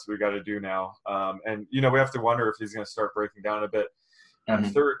think that's what we got to do now. And we have to wonder if he's going to start breaking down a bit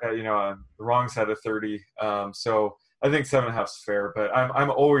at the wrong side of 30. So I think 7.5 is fair, but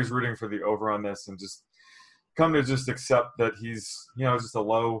I'm always rooting for the over on this and just come to just accept that he's just a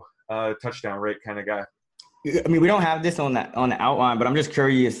low touchdown rate kind of guy. I mean, we don't have this on the outline, but I'm just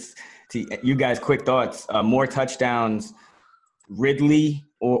curious to you guys' quick thoughts. More touchdowns, Ridley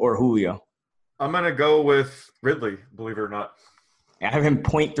or Julio? I'm going to go with Ridley, believe it or not. I have him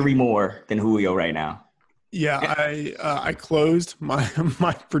 0.3 more than Julio right now. Yeah, I closed my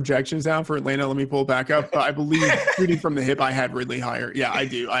projections down for Atlanta. Let me pull it back up. But I believe, shooting from the hip, I had Ridley higher. Yeah, I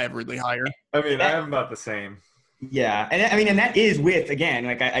do. I have Ridley higher. I mean, I have about the same. Yeah, and I mean, and that is with, again,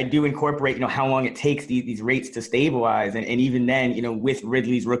 like I do incorporate, how long it takes these rates to stabilize, and even then, with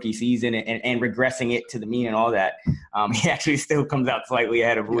Ridley's rookie season and regressing it to the mean and all that, he actually still comes out slightly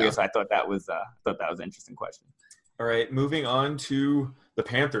ahead of Julio. Yeah. So I thought that was an interesting question. All right, moving on to the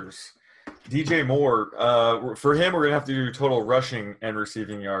Panthers. DJ Moore, for him, we're gonna have to do total rushing and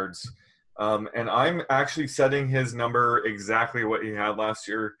receiving yards, and I'm actually setting his number exactly what he had last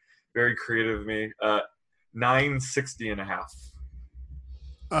year. Very creative of me. 960.5.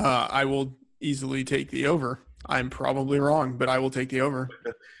 I will easily take the over. I'm probably wrong, but I will take the over.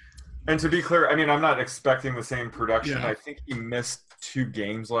 And to be clear, I mean, I'm not expecting the same production. Yeah. I think he missed 2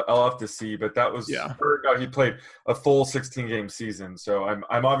 games. I'll have to see, but that was he played a full 16-game season. So I'm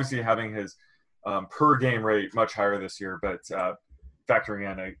obviously having his per game rate much higher this year, but factoring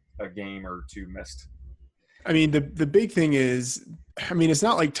in a game or 2 missed. I mean, the big thing is, it's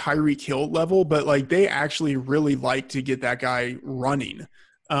not like Tyreek Hill level, but like they actually really like to get that guy running.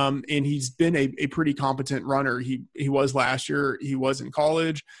 And he's been a pretty competent runner. He was last year. He was in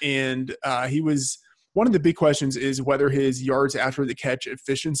college, and he was – one of the big questions is whether his yards after the catch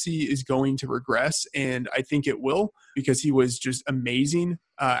efficiency is going to regress, and I think it will because he was just amazing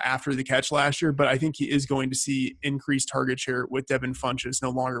after the catch last year. But I think he is going to see increased target share with Devin Funchess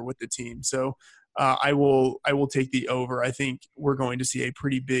no longer with the team. So I will take the over. I think we're going to see a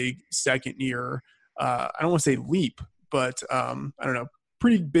pretty big second year. I don't want to say leap, but I don't know,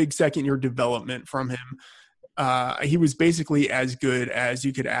 pretty big second year development from him. He was basically as good as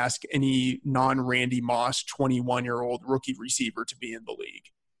you could ask any non-Randy Moss 21-year-old rookie receiver to be in the league.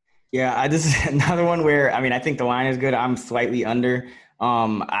 Yeah, this is another one where, I think the line is good. I'm slightly under.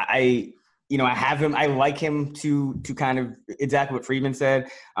 I have him. I like him to kind of exactly what Friedman said.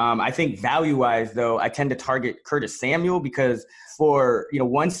 I think value-wise, though, I tend to target Curtis Samuel because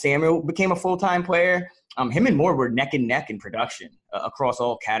once Samuel became a full-time player, him and Moore were neck and neck in production across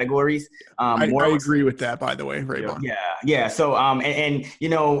all categories. I agree with that, by the way, Raybon. Yeah. So,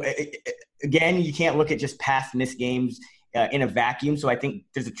 again, you can't look at just past missed games in a vacuum. So I think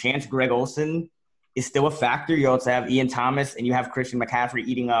there's a chance Greg Olsen is still a factor. You also have Ian Thomas and you have Christian McCaffrey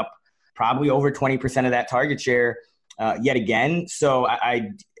eating up probably over 20% of that target share yet again. So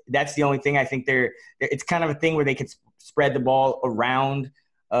I that's the only thing. I think it's kind of a thing where they could spread the ball around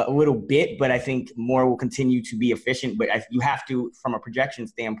a little bit, but I think more will continue to be efficient. But you have to, from a projection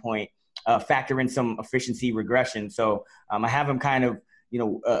standpoint, factor in some efficiency regression. So I have him kind of,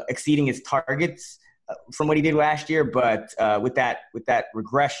 exceeding his targets from what he did last year, but with that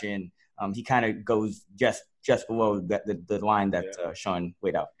regression, he kind of goes just below the line that Sean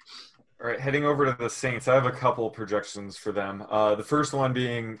laid out. All right, heading over to the Saints, I have a couple projections for them. The first one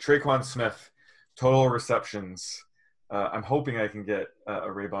being Traquan Smith, total receptions. I'm hoping I can get a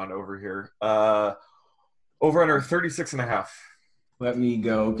Raybon over here. Over under 36.5. Let me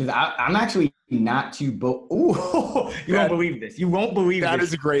go, because I'm actually not too you won't believe this. You won't believe that this. That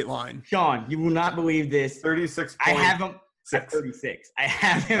is a great line. Sean, you will not believe this. 36. I have him at 36. I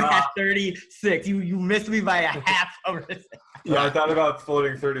have him at 36. You missed me by a half of a second. Yeah, I thought about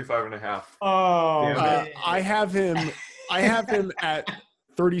floating 35.5. Oh, I have him at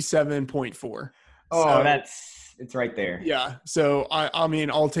 37.4. Oh, so, it's right there. Yeah. So I mean,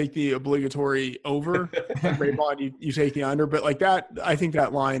 I'll take the obligatory over. Raybon, you take the under, but like that, I think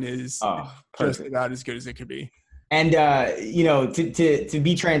that line is just about as good as it could be. And to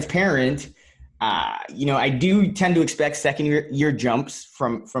be transparent, I do tend to expect second year jumps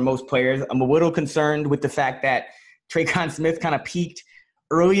from most players. I'm a little concerned with the fact that Traquan Smith kind of peaked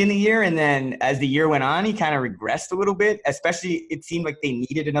early in the year, and then as the year went on, he kind of regressed a little bit. Especially, it seemed like they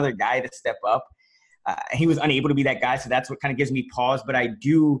needed another guy to step up. He was unable to be that guy, so that's what kind of gives me pause. But I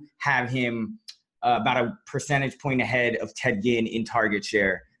do have him about a percentage point ahead of Ted Ginn in target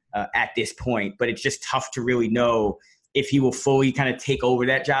share at this point. But it's just tough to really know if he will fully kind of take over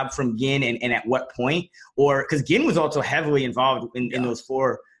that job from Ginn and at what point. Or because Ginn was also heavily involved in those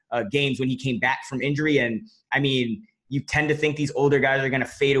 4 games when he came back from injury. And, I mean, you tend to think these older guys are going to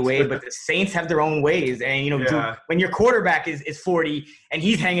fade away, but the Saints have their own ways. And, when your quarterback is 40 and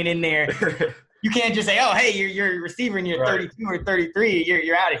he's hanging in there – you can't just say, "Oh, hey, you're a receiver and you're 32 or 33.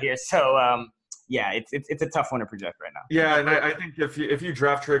 You're out of here." So, it's a tough one to project right now. Yeah, and I think if you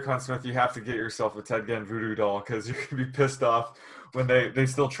draft Traquan Smith, you have to get yourself a Ted Ginn voodoo doll, because you're gonna be pissed off when they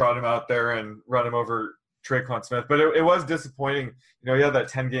still trot him out there and run him over Traquan Smith. But it was disappointing. He had that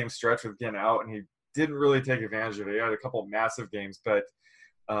 10-game stretch with Ginn out, and he didn't really take advantage of it. He had a couple of massive games, but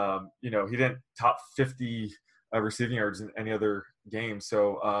he didn't top 50 receiving yards in any other game.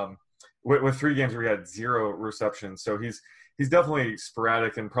 So. With 3 games where he had 0 receptions. So he's definitely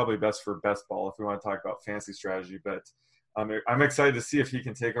sporadic and probably best for best ball if we want to talk about fantasy strategy. But I'm excited to see if he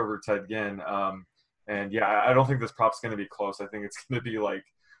can take over Ted Ginn. And, yeah, I don't think this prop's going to be close. I think it's going to be like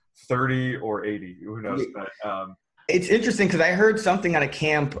 30 or 80. Who knows? But it's interesting because I heard something out of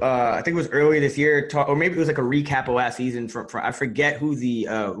camp. I think it was earlier this year, or maybe it was like a recap of last season. From I forget who the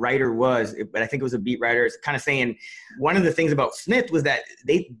writer was, but I think it was a beat writer. It's kind of saying one of the things about Smith was that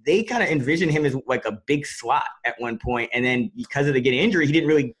they kind of envisioned him as like a big slot at one point, and then because of the Ginn injury, he didn't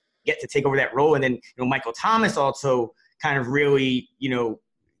really get to take over that role. And then Michael Thomas also kind of really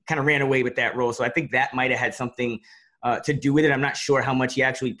kind of ran away with that role. So I think that might have had something to do with it. I'm not sure how much he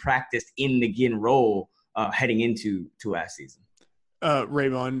actually practiced in the Ginn role heading into last season.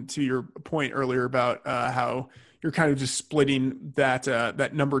 Raybon, to your point earlier about how you're kind of just splitting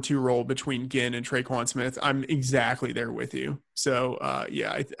that number 2 role between Ginn and Traquan Smith, I'm exactly there with you. So,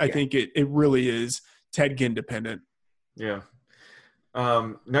 I think it really is Ted Ginn dependent. Yeah.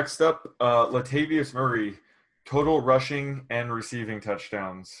 Next up, Latavius Murray, total rushing and receiving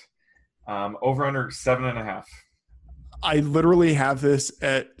touchdowns. Over under 7.5. I literally have this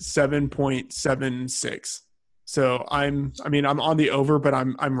at 7.76. So I'm on the over, but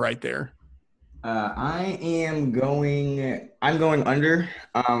I'm right there. I'm going under.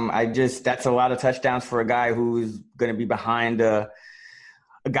 That's a lot of touchdowns for a guy who's going to be behind a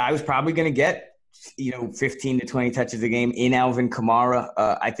guy who's probably going to get 15 to 20 touches a game in Alvin Kamara.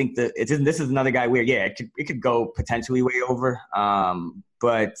 I think this is another guy where it could go potentially way over.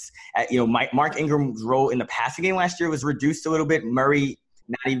 But Mark Ingram's role in the passing game last year was reduced a little bit. Murray,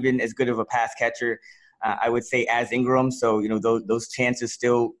 not even as good of a pass catcher, I would say, as Ingram. So, those chances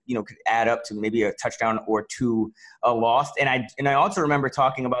still, could add up to maybe a touchdown or 2 lost. And I also remember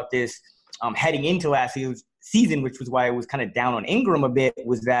talking about this heading into last season, which was why I was kind of down on Ingram a bit,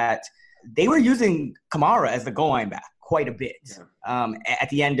 was that they were using Kamara as the goal line back quite a bit at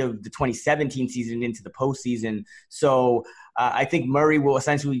the end of the 2017 season into the postseason. So I think Murray will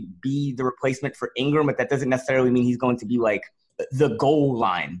essentially be the replacement for Ingram, but that doesn't necessarily mean he's going to be like the goal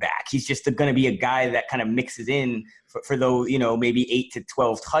line back. He's just going to be a guy that kind of mixes in for those, maybe 8 to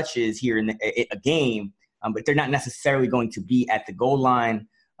 12 touches here in a game, but they're not necessarily going to be at the goal line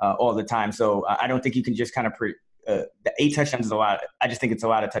all the time. So I don't think you can just kind of the 8 touchdowns is a lot. I just think it's a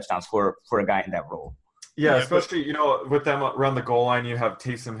lot of touchdowns for a guy in that role. Yeah, especially, with them around the goal line, you have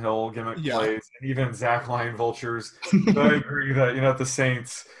Taysom Hill gimmick plays, and even Zach Line vultures. So I agree that, the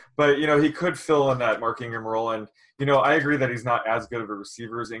Saints, but, he could fill in that Mark Ingram role. And, I agree that he's not as good of a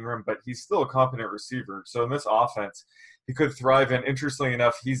receiver as Ingram, but he's still a competent receiver. So in this offense, he could thrive. And interestingly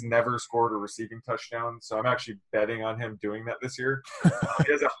enough, he's never scored a receiving touchdown. So I'm actually betting on him doing that this year.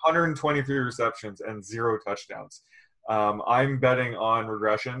 He has 123 receptions and 0 touchdowns. I'm betting on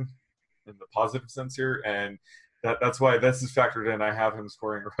regression in the positive sense here, and that's why this is factored in. I have him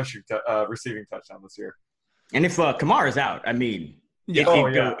scoring a receiving touchdown this year. And if Kamara's out, I mean,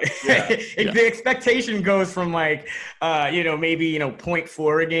 the expectation goes from maybe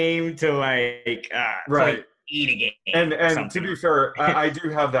 0.4 a game to right 0.8 a game. And to be fair, I do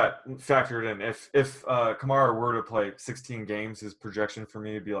have that factored in. If Kamara were to play 16 games, his projection for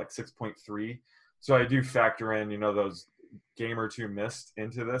me would be like 6.3. So I do factor in, those game or two missed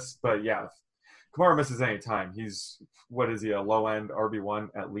into this. But yeah, if Kamara misses any time, he's a low end RB1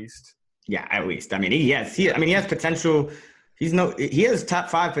 at least. Yeah, at least. I mean, he has potential. He has top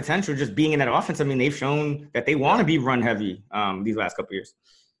 5 potential just being in that offense. I mean, they've shown that they want to be run heavy these last couple of years.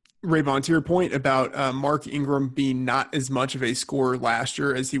 Raybon, to your point about Mark Ingram being not as much of a scorer last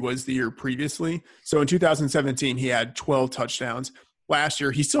year as he was the year previously. So in 2017, he had 12 touchdowns. Last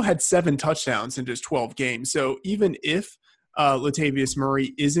year, he still had 7 touchdowns in just 12 games. So even if Latavius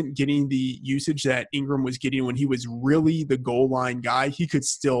Murray isn't getting the usage that Ingram was getting when he was really the goal line guy, he could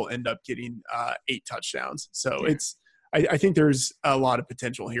still end up getting 8 touchdowns. So I think there's a lot of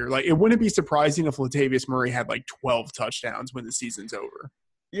potential here. Like, it wouldn't be surprising if Latavius Murray had 12 touchdowns when the season's over.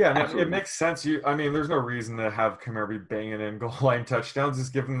 Yeah, it makes sense. There's no reason to have Kamara be banging in goal line touchdowns.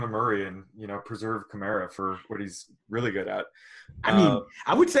 Just give him to Murray and, preserve Kamara for what he's really good at. I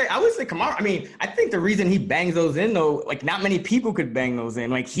would say Kamara. I think the reason he bangs those in, though, not many people could bang those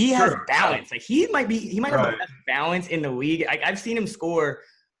in. He has balance. He might have the best balance in the league. I've seen him score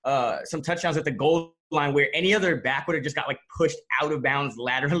some touchdowns at the goal line where any other back would have just got pushed out of bounds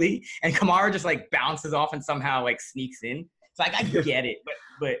laterally, and Kamara just bounces off and somehow sneaks in. So I get it,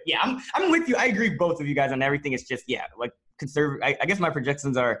 but yeah, I'm with you. I agree with both of you guys on everything. It's just conservative. I guess my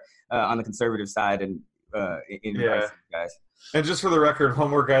projections are on the conservative side and guys. And just for the record, one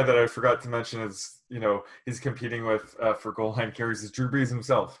more guy that I forgot to mention is he's competing with for goal line carries is Drew Brees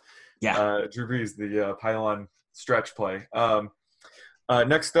himself. Yeah, Drew Brees, the pylon stretch play.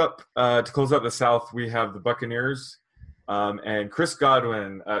 Next up, to close out the South, we have the Buccaneers and Chris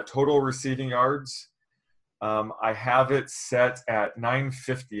Godwin, total receiving yards. I have it set at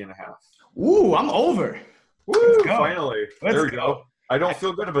 950.5. Ooh, I'm over. Woo, finally. There we go. I don't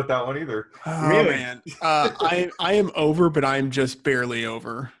feel good about that one either. Oh, really? Man. I am over, but I'm just barely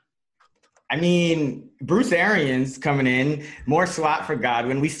over. Bruce Arians coming in, more slot for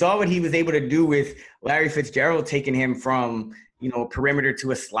Godwin. We saw what he was able to do with Larry Fitzgerald, taking him from, a perimeter to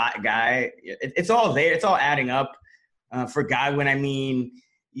a slot guy. It's all there. It's all adding up for Godwin.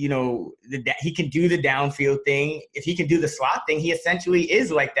 He can do the downfield thing. If he can do the slot thing, he essentially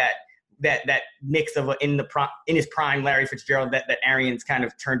is like that mix of in his prime Larry Fitzgerald that Arians kind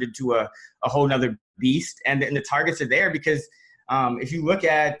of turned into a whole nother beast. And the targets are there because if you look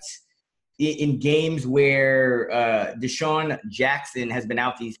at in games where Deshaun Jackson has been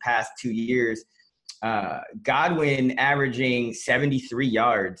out these past 2 years, Godwin averaging 73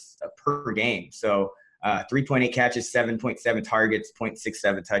 yards per game. So 3.8 catches, 7.7 targets,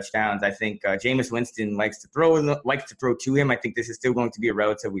 0.67 touchdowns. I think Jameis Winston likes to throw to him. I think this is still going to be a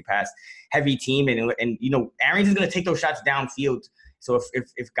relatively pass-heavy team, and Arians is going to take those shots downfield. So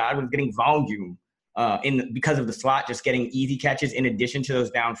if Godwin's getting volume because of the slot, just getting easy catches in addition to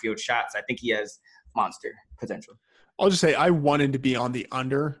those downfield shots, I think he has monster potential. I'll just say I wanted to be on the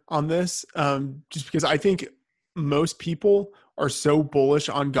under on this, just because I think most people are so bullish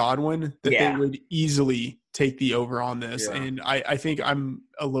on Godwin that they would easily take the over on this. Yeah. And I think I'm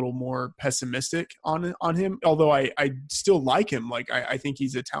a little more pessimistic on him, although I still like him. I think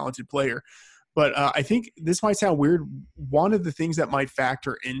he's a talented player. But I think this might sound weird. One of the things that might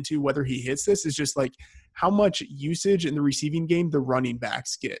factor into whether he hits this is just how much usage in the receiving game the running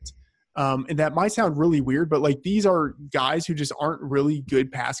backs get. And that might sound really weird, but these are guys who just aren't really good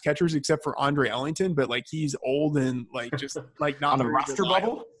pass catchers except for Andre Ellington, but he's old and just not on the roster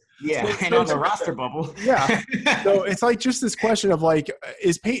bubble. Yeah, and on the roster bubble. Yeah. So it's like just this question of like,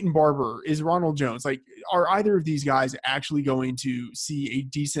 is Peyton Barber, is Ronald Jones, like, are either of these guys actually going to see a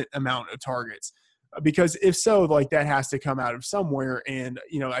decent amount of targets? Because if so, like that has to come out of somewhere. And,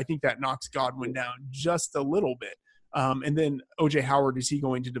 I think that knocks Godwin down just a little bit. And then OJ Howard, is he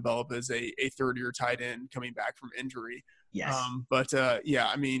going to develop as a third-year tight end coming back from injury? Yes.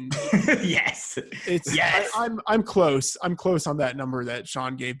 I mean, yes. It's yes. I'm close. I'm close on that number that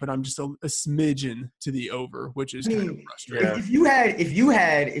Sean gave, but I'm just a smidgen to the over, which is kind of frustrating. Yeah.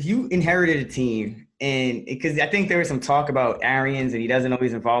 If you inherited a team, and because I think there was some talk about Arians and he doesn't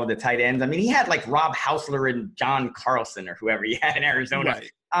always involve the tight ends. I mean, he had like Rob Hausler and John Carlson or whoever he had in Arizona.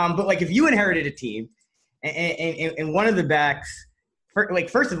 Right. But like if you inherited a team and one of the backs,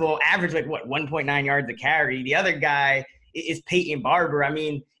 first of all, average 1.9 yards a carry. The other guy is Peyton Barber. I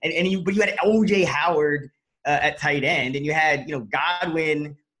mean, but you had OJ Howard at tight end, and you had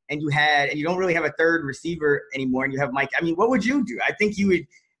Godwin, and you don't really have a third receiver anymore, and you have Mike. I mean, what would you do? I think you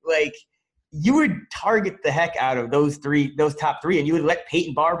would target the heck out of those top three, and you would let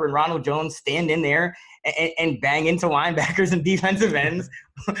Peyton Barber and Ronald Jones stand in there and bang into linebackers and defensive ends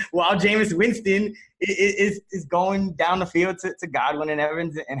while Jameis Winston is going down the field to Godwin and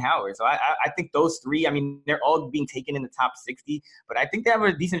Evans and Howard. So I think those three, I mean, they're all being taken in the top 60, but I think they have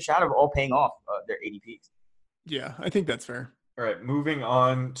a decent shot of all paying off their ADPs. Yeah, I think that's fair. All right, moving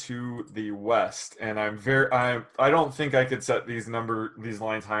on to the West, and I don't think I could set these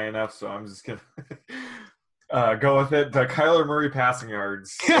lines high enough, so I'm just gonna go with it. But Kyler Murray passing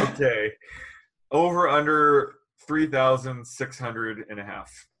yards, okay, over under 3,600 and a half.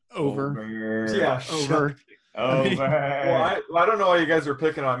 Over. Yeah, over. Well, I don't know why you guys are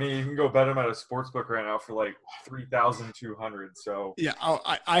picking on me. You can go bet them at a sports book right now for like 3,200. So yeah,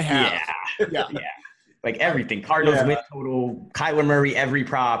 I have. Yeah. Like everything, Cardinals win total, Kyler Murray every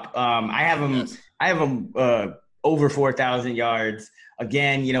prop. I have him. Yes. I have him over 4,000 yards.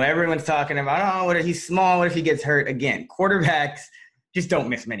 Again, everyone's talking about, what if he's small? What if he gets hurt? Again, quarterbacks just don't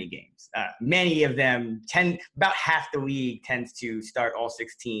miss many games. Many of them about half the league tends to start all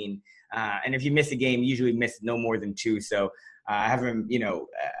 16. And if you miss a game, you usually miss no more than 2. So I have him.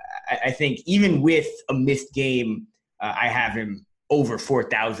 I think even with a missed game, I have him over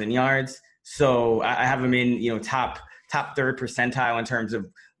 4,000 yards. So I have him in, top third percentile in terms of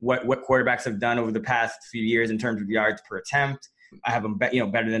what quarterbacks have done over the past few years in terms of yards per attempt. I have him,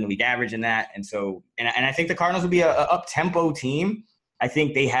 better than the league average in that. And so, and I think the Cardinals will be a up-tempo team. I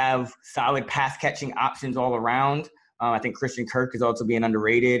think they have solid pass-catching options all around. I think Christian Kirk is also being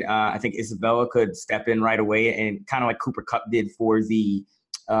underrated. I think Isabella could step in right away, and kind of like Cooper Kupp did for the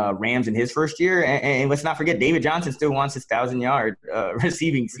Rams in his first year. And let's not forget, David Johnson still wants his 1,000-yard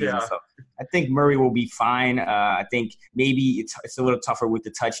receiving season. Yeah. So I think Murray will be fine. I think maybe it's a little tougher with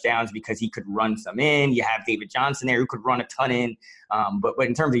the touchdowns because he could run some in. You have David Johnson there who could run a ton in. But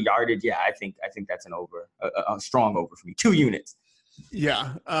in terms of yardage, yeah, I think that's an over, a strong over for me. 2 units.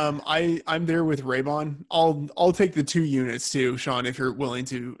 Yeah, I'm there with Raybon. I'll take the 2 units too, Sean, if you're willing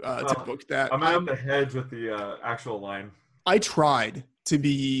to book that. I'm gonna have to hedge with the actual line. I tried to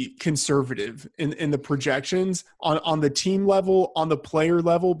be conservative in the projections on the team level, on the player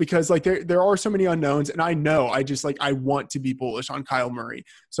level, because like there are so many unknowns, and I know I want to be bullish on Kyle Murray.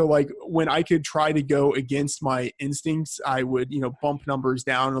 So like when I could try to go against my instincts, I would, bump numbers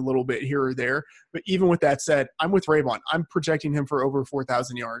down a little bit here or there. But even with that said, I'm with Raybon. I'm projecting him for over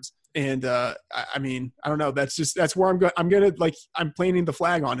 4,000 yards. And I mean, I don't know. That's where I'm planting the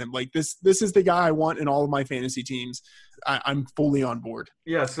flag on him. Like this is the guy I want in all of my fantasy teams. I'm fully on board.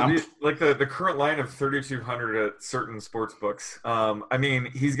 Yeah. So the current line of 3,200 at certain sports books. I mean,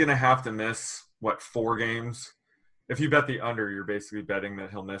 he's going to have to miss 4 games. If you bet the under, you're basically betting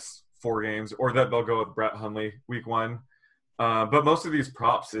that he'll miss 4 games, or that they'll go with Brett Hundley week 1. But most of these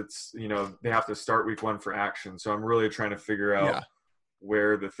props, it's, they have to start week 1 for action. So I'm really trying to figure out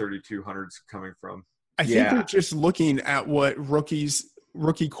where the 3,200's coming from. I think they're just looking at what rookie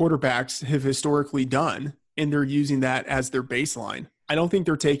quarterbacks have historically done, and they're using that as their baseline. I don't think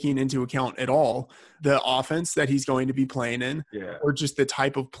they're taking into account at all the offense that he's going to be playing in, or just the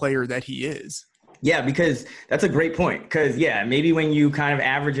type of player that he is. Yeah, because that's a great point. Because, maybe when you kind of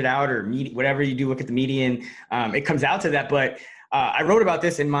average it out or whatever you do, look at the median, it comes out to that. But I wrote about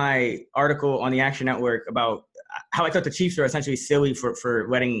this in my article on the Action Network about how I thought the Chiefs are essentially silly for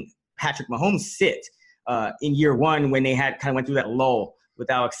letting Patrick Mahomes sit in year 1 when they had kind of went through that lull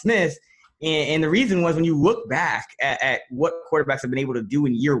with Alex Smith. And the reason was, when you look back at what quarterbacks have been able to do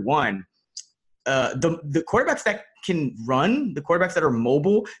in year 1, the quarterbacks that can run, the quarterbacks that are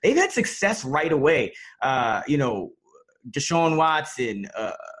mobile, they've had success right away. Deshaun Watson,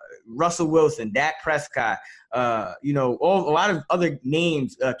 Russell Wilson, Dak Prescott, a lot of other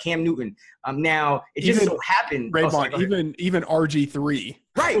names, Cam Newton. Now it just so happened. Raymond, even RG3.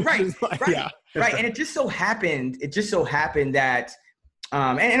 Right. Yeah. Right. And it just so happened that,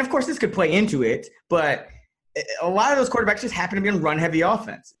 and of course this could play into it, but a lot of those quarterbacks just happen to be on run-heavy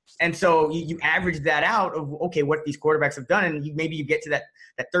offense. And so you average that out of, okay, what these quarterbacks have done, and maybe you get to that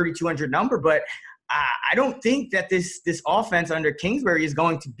 3,200 number. But I don't think that this offense under Kingsbury is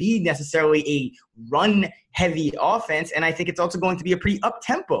going to be necessarily a run-heavy offense, and I think it's also going to be a pretty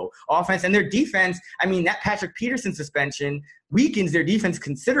up-tempo offense. And their defense, I mean, that Patrick Peterson suspension weakens their defense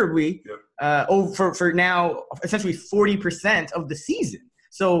considerably for now essentially 40% of the season.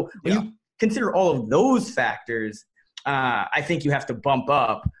 So when you consider all of those factors, I think you have to bump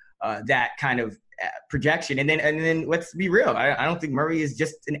up that kind of projection. And then let's be real. I don't think Murray is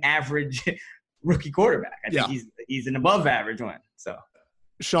just an average rookie quarterback. I think he's an above average one. So,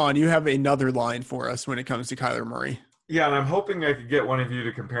 Sean, you have another line for us when it comes to Kyler Murray. Yeah, and I'm hoping I could get one of you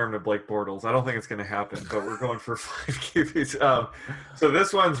to compare him to Blake Bortles. I don't think it's going to happen, but we're going for 5 QBs. So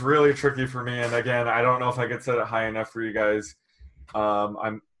this one's really tricky for me. And again, I don't know if I could set it high enough for you guys. I'm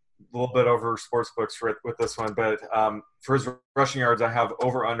a little bit over sportsbooks with this one, but for his rushing yards, I have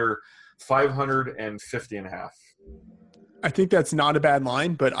over under 550.5. I think that's not a bad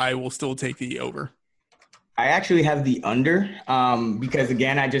line, but I will still take the over. I actually have the under because,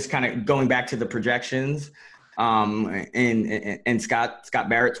 again, I just kind of going back to the projections and Scott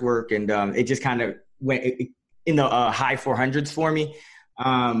Barrett's work, and it just kind of went in the high 400s for me.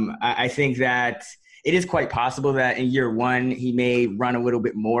 I think that it is quite possible that in year one he may run a little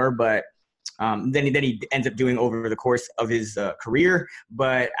bit more, but then he ends up doing over the course of his career.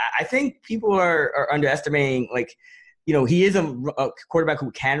 But I think people are underestimating, like, he is a quarterback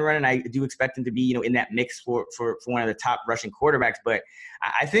who can run, and I do expect him to be, in that mix for one of the top rushing quarterbacks. But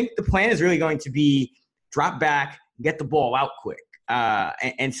I think the plan is really going to be drop back, get the ball out quick.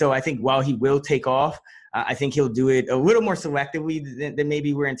 And so I think while he will take off, I think he'll do it a little more selectively than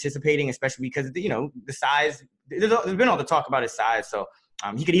maybe we're anticipating, especially because, the size. There's been all the talk about his size. So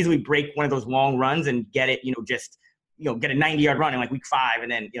he could easily break one of those long runs and get it, get a 90-yard run in like week 5.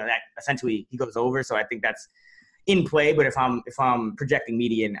 And then, that essentially he goes over. So I think that's in play. But if I'm projecting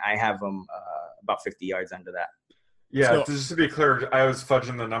median, I have him about 50 yards under that. Yeah, just to be clear, I was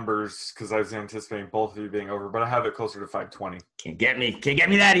fudging the numbers because I was anticipating both of you being over, but I have it closer to 520. Can't get me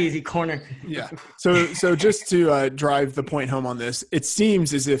that easy, corner. Yeah. So just to drive the point home on this, it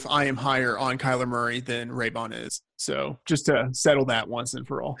seems as if I am higher on Kyler Murray than Raybon is. So just to settle that once and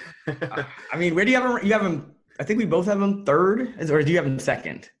for all. I mean, where do you have him? You have him. I think we both have him third, or do you have him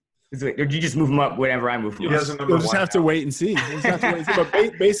second? Or do you just move him up whenever I move him up? We'll just have to wait and see. But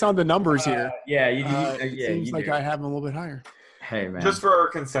based on the numbers here, it seems like I have him a little bit higher. Hey, man. Just for our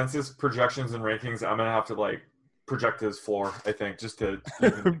consensus projections and rankings, I'm going to have to project his floor, I think, just to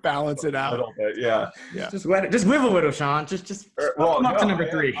balance it out a little bit. Yeah. Just move a little, Sean. Just come up to number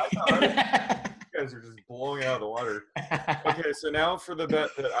 3. You guys are just blowing out of the water. Okay, so now for the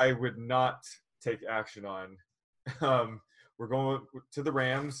bet that I would not take action on. We're going to the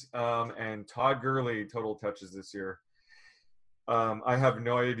Rams and Todd Gurley total touches this year. I have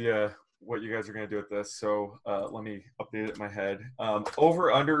no idea what you guys are going to do with this, so let me update it in my head.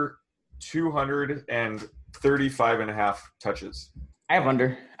 Over under 235.5 touches. I have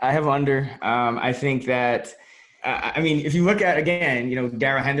under. I think that if you look at, again,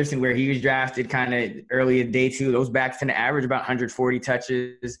 Darrell Henderson, where he was drafted kind of early in day 2, those backs tend to average about 140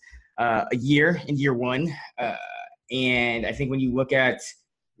 touches a year in year 1. And I think when you look at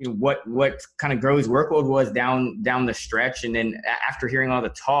what kind of Gurley's workload was down the stretch, and then after hearing all the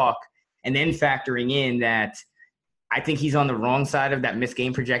talk, and then factoring in that I think he's on the wrong side of that missed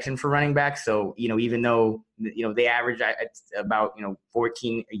game projection for running back. So even though they average about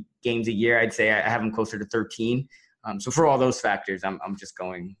 14 games a year, I'd say I have him closer to 13. So for all those factors, I'm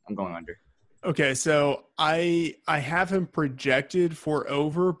going under. Okay, so I have him projected for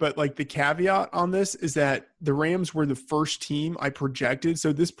over, but the caveat on this is that the Rams were the first team I projected.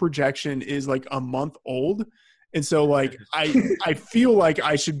 So this projection is a month old. And so I feel like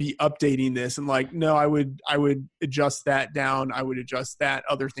I should be updating this and no, I would adjust that down. I would adjust that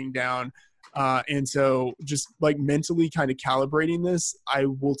other thing down. And so just mentally kind of calibrating this, I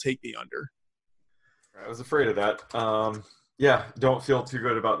will take the under. I was afraid of that. Yeah, don't feel too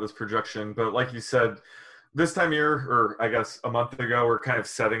good about this projection. But like you said, this time of year, or I guess a month ago, we're kind of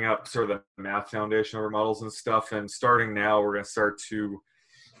setting up sort of the math foundation over models and stuff. And starting now, we're going to start to,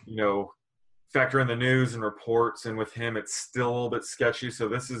 factor in the news and reports. And with him, it's still a little bit sketchy. So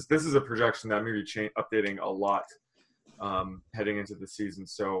this is a projection that I'm going to be updating a lot heading into the season.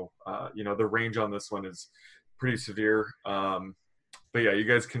 So, the range on this one is pretty severe. But yeah, you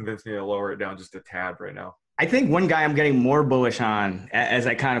guys convinced me to lower it down just a tad right now. I think one guy I'm getting more bullish on as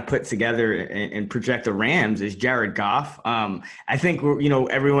I kind of put together and project the Rams is Jared Goff. I think,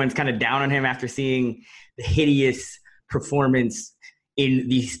 everyone's kind of down on him after seeing the hideous performance in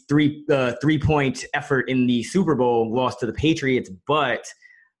the three-point effort in the Super Bowl loss to the Patriots. But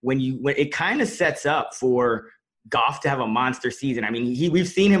when it kind of sets up for Goff to have a monster season. I mean, we've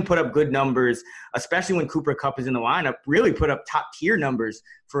seen him put up good numbers, especially when Cooper Kupp is in the lineup, really put up top tier numbers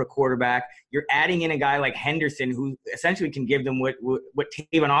for a quarterback. You're adding in a guy like Henderson, who essentially can give them what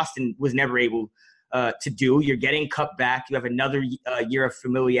Tavon Austin was never able to do. You're getting Kupp back. You have another year of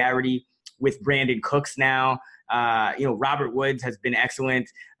familiarity with Brandon Cooks now. Robert Woods has been excellent.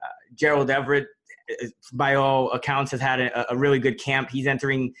 Gerald Everett, by all accounts, has had a really good camp. He's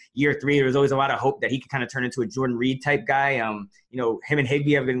entering year 3. There was always a lot of hope that he could kind of turn into a Jordan Reed type guy. Him and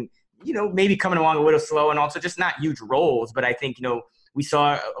Higbee have been, maybe coming along a little slow and also just not huge roles. But I think, we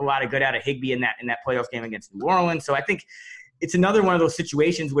saw a lot of good out of Higbee in that playoff game against New Orleans. So I think it's another one of those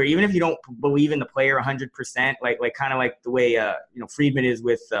situations where even if you don't believe in the player 100%, like kind of like the way, Friedman is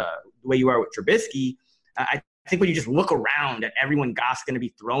with the way you are with Trubisky, I think when you just look around at everyone Goff's going to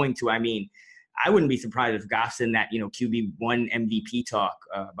be throwing to, I wouldn't be surprised if Goff's in that, QB1 MVP talk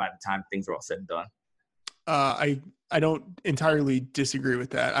by the time things are all said and done. I don't entirely disagree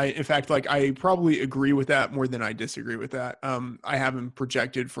with that. In fact, I probably agree with that more than I disagree with that. I have him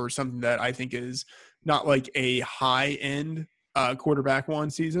projected for something that I think is not like a high end quarterback one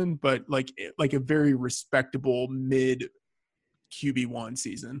season, but like a very respectable mid QB1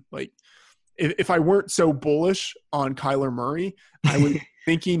 season. Like if I weren't so bullish on Kyler Murray, I would be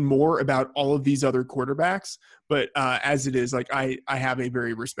thinking more about all of these other quarterbacks. But as it is, I have a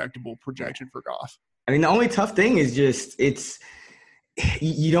very respectable projection for Goff. The only tough thing is just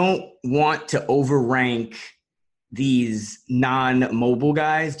you don't want to overrank these non-mobile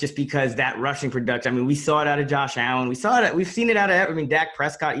guys just because that rushing production. We saw it out of Josh Allen. We've seen it out of Dak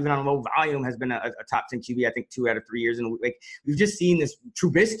Prescott, even on low volume, has been a top 10 QB, I think 2 out of 3 years. And we've just seen this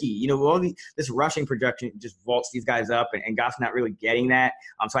Trubisky, this rushing production just vaults these guys up, and Goff's not really getting that.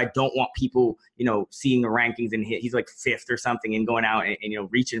 So I don't want people, seeing the rankings and he's like 5th or something and going out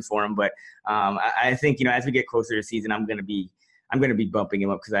and reaching for him. But I think, as we get closer to the season, I'm going to be bumping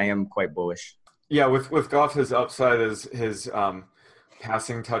him up because I am quite bullish. Yeah, with Goff, his upside is his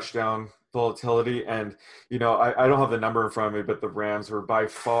passing touchdown volatility. And, I don't have the number in front of me, but the Rams were by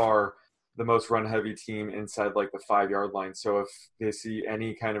far the most run-heavy team inside the 5-yard line. So if they see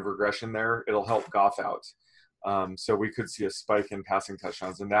any kind of regression there, it'll help Goff out. So we could see a spike in passing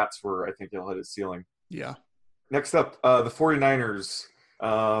touchdowns, and that's where I think he'll hit his ceiling. Yeah. Next up, the 49ers.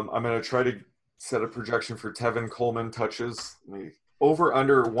 I'm going to try to set a projection for Tevin Coleman touches. Over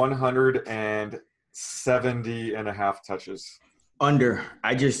under 170.5 touches. Under.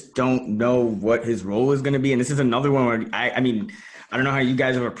 I just don't know what his role is going to be. And this is another one where I don't know how you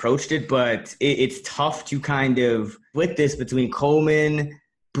guys have approached it, but it's tough to kind of split this between Coleman,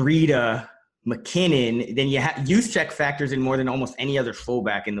 Breida, McKinnon. Then you have use check factors in more than almost any other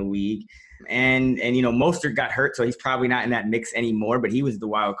fullback in the league. And Mostert got hurt, so he's probably not in that mix anymore, but he was the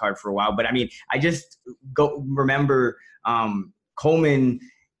wild card for a while. But I just remember Coleman,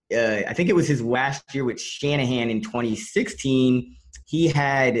 I think it was his last year with Shanahan in 2016. He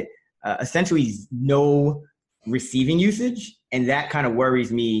had essentially no receiving usage, and that kind of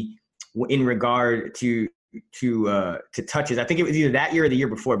worries me in regard to touches. I think it was either that year or the year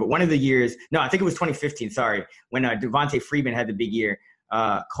before, but one of the years – no, I think it was 2015, sorry, when Devontae Freeman had the big year.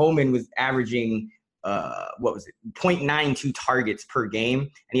 Coleman was averaging, 0.92 targets per game, and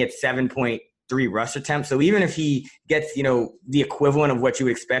he had 7.3 rush attempts. So even if he gets, the equivalent of what you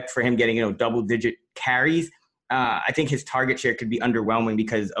would expect for him getting, double-digit carries, I think his target share could be underwhelming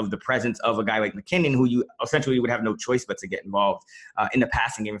because of the presence of a guy like McKinnon, who you essentially would have no choice but to get involved in the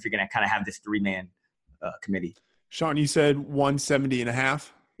passing game if you're going to kind of have this 3-man committee. Sean, you said 170.5?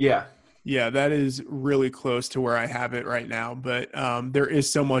 Yeah. Yeah, that is really close to where I have it right now. But there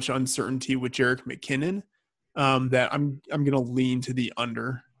is so much uncertainty with Jerick McKinnon that I'm going to lean to the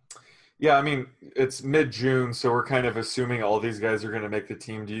under. Yeah, it's mid-June, so we're kind of assuming all these guys are going to make the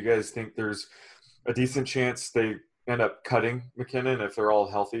team. Do you guys think there's a decent chance they end up cutting McKinnon if they're all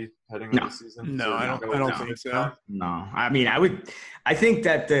healthy heading into the season? No, I don't think so. No, I think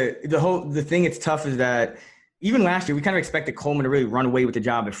that the thing that's tough is that even last year, we kind of expected Coleman to really run away with the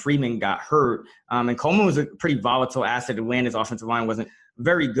job if Freeman got hurt. And Coleman was a pretty volatile asset. Atlanta's offensive line wasn't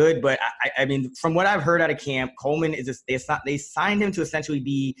very good. But, from what I've heard out of camp, Coleman they signed him to essentially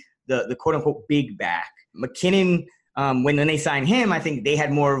be the quote-unquote big back. McKinnon, When they signed him, I think they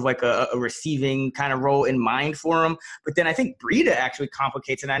had more of like a receiving kind of role in mind for him. But then I think Breida actually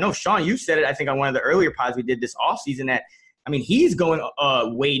complicates it. And I know, Sean, you said it, I think, on one of the earlier pods we did this offseason that, I mean, he's going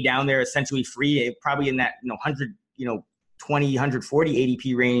way down there, essentially free, probably in that 100, 20, 140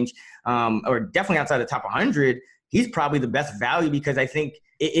 ADP range, or definitely outside the top 100. He's probably the best value because I think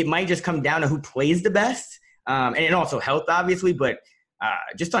it might just come down to who plays the best. And also health, obviously, but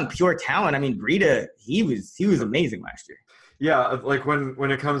just on pure talent, I mean, Breida, he was amazing last year. Yeah, like when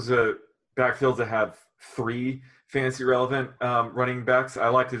it comes to backfields that have 3 fantasy relevant running backs, I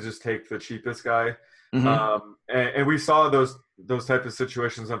like to just take the cheapest guy. Mm-hmm. And we saw those type of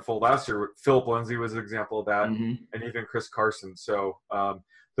situations unfold last year. Philip Lindsay was an example of that, mm-hmm. and even Chris Carson. So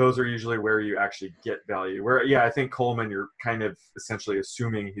those are usually where you actually get value. Where I think Coleman, you're kind of essentially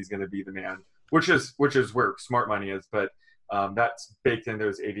assuming he's going to be the man, which is where smart money is, but that's baked into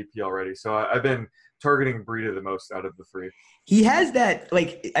his ADP already. So I've been targeting Breida the most out of the 3. He has that,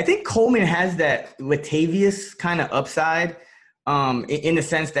 like, I think Coleman has that Latavius kind of upside. In the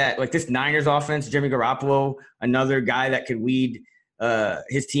sense that, like, this Niners offense, Jimmy Garoppolo, another guy that could lead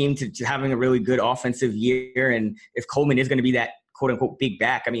his team to having a really good offensive year. And if Coleman is going to be that quote-unquote big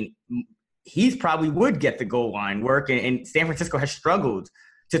back, I mean, he's probably would get the goal line work. And San Francisco has struggled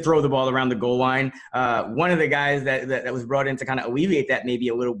to throw the ball around the goal line. One of the guys that was brought in to kind of alleviate that maybe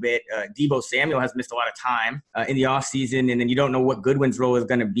a little bit, Deebo Samuel has missed a lot of time in the offseason, and then you don't know what Goodwin's role is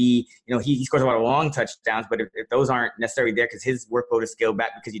going to be. He scores a lot of long touchdowns, but if those aren't necessarily there because his workload is scaled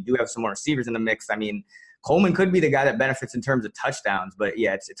back because you do have some more receivers in the mix, I mean, Coleman could be the guy that benefits in terms of touchdowns, but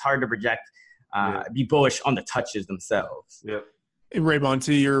yeah, it's hard to project, be bullish on the touches themselves. Yep. And Raybon,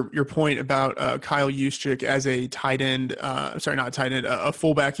 to your point about Kyle Juszczyk as a tight end, not tight end, a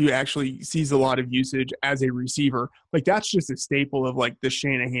fullback who actually sees a lot of usage as a receiver. Like, that's just a staple of, like, the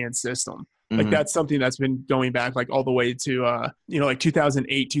Shanahan system. Like, that's something that's been going back, like, all the way to, like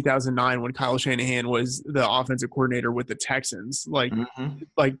 2008, 2009, when Kyle Shanahan was the offensive coordinator with the Texans. Like,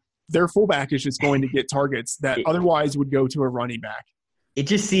 like their fullback is just going to get targets that otherwise would go to a running back. It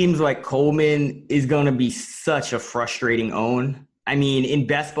just seems like Coleman is going to be such a frustrating own. I mean, in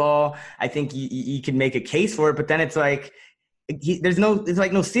best ball, I think you can make a case for it, but then it's like there's no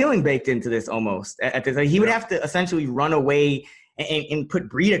ceiling baked into this almost. He would have to essentially run away and put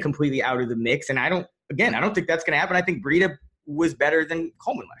Breida completely out of the mix. And I don't think that's going to happen. I think Breida was better than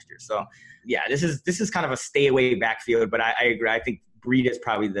Coleman last year. So yeah, this is kind of a stay away backfield, but I agree. I think Breida is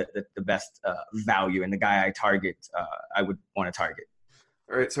probably the best value and the guy I would want to target.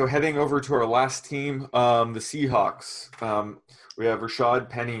 All right, so heading over to our last team, the Seahawks. We have Rashad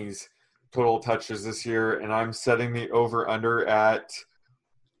Penny's total touches this year, and I'm setting the over-under at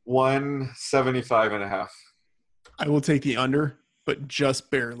 175.5. I will take the under, but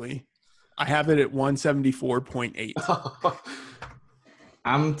just barely. I have it at 174.8.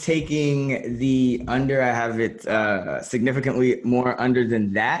 I'm taking the under. I have it significantly more under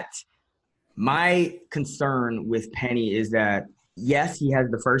than that. My concern with Penny is that, yes, he has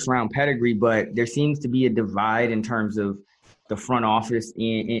the first-round pedigree, but there seems to be a divide in terms of the front office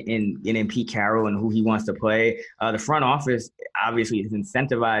in Pete Carroll and who he wants to play. The front office obviously is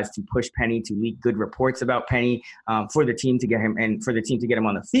incentivized to push Penny, to leak good reports about Penny for the team to get him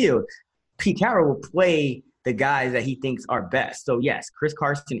on the field. Pete Carroll will play the guys that he thinks are best. So yes, Chris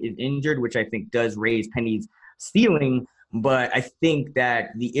Carson is injured, which I think does raise Penny's ceiling. But I think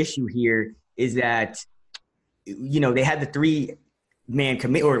that the issue here is that, they had the 3-man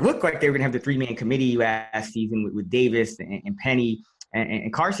committee, or it looked like they were going to have the 3-man committee last season with Davis and Penny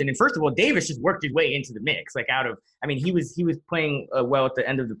and Carson. And first of all, Davis just worked his way into the mix. He was playing well at the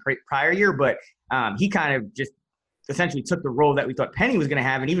end of the prior year, but he kind of just essentially took the role that we thought Penny was going to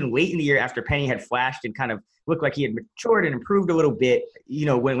have. And even late in the year, after Penny had flashed and kind of looked like he had matured and improved a little bit,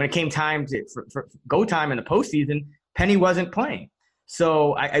 when it came time for go time in the postseason, Penny wasn't playing.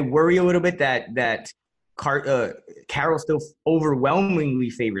 So I worry a little bit that Carroll still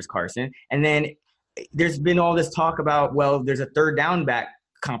overwhelmingly favors Carson. And then there's been all this talk about, there's a third down back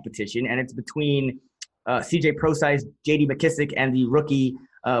competition, and it's between CJ Prosise, JD McKissick, and the rookie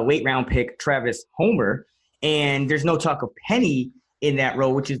late round pick Travis Homer. And there's no talk of Penny in that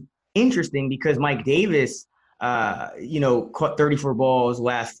role, which is interesting because Mike Davis, caught 34 balls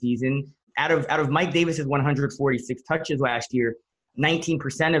last season. Out of Mike Davis's 146 touches last year,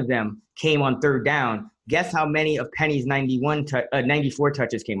 19% of them came on third down. Guess how many of Penny's 94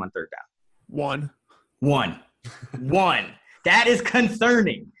 touches came on third down? One. That is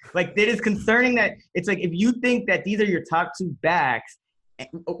concerning. Like, it is concerning that it's like, if you think that these are your top 2 backs,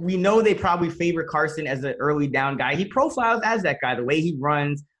 we know they probably favor Carson as an early down guy. He profiles as that guy, the way he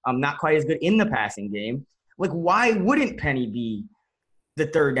runs, not quite as good in the passing game. Like, why wouldn't Penny be the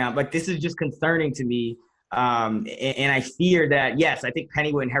third down? Like, this is just concerning to me. And I fear that, yes, I think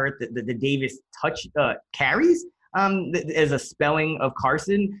Penny will inherit the Davis touch carries as a spelling of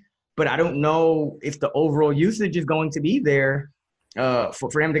Carson, but I don't know if the overall usage is going to be there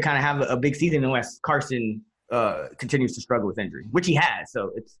for him to kind of have a big season unless Carson continues to struggle with injury, which he has.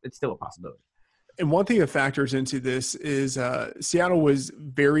 So it's still a possibility. And one thing that factors into this is Seattle was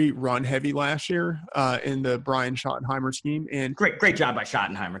very run heavy last year in the Brian Schottenheimer scheme. And great job by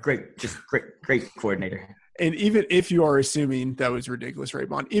Schottenheimer. Great coordinator. And even if you are assuming that was ridiculous,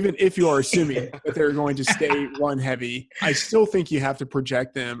 Raybon, even if you are assuming that they're going to stay run heavy, I still think you have to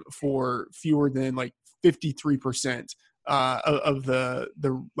project them for fewer than like 53% of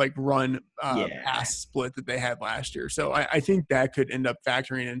the like run pass split that they had last year. So I think that could end up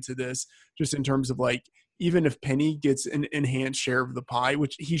factoring into this, just in terms of like, even if Penny gets an enhanced share of the pie,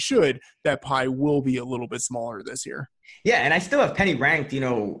 which he should, that pie will be a little bit smaller this year. Yeah, and I still have Penny ranked,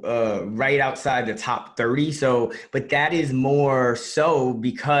 right outside the top 30. So, but that is more so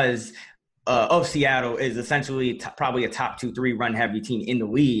because of Seattle is essentially probably a top 2-3 run heavy team in the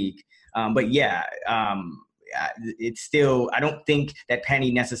league. But yeah, it's still, I don't think that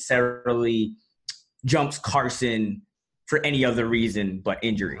Penny necessarily jumps Carson for any other reason but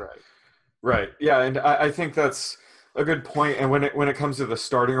injury. Right. Yeah, and I think that's a good point. And when it comes to the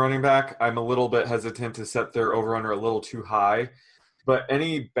starting running back, I'm a little bit hesitant to set their over-under a little too high. But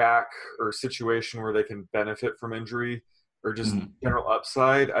any back or situation where they can benefit from injury or just general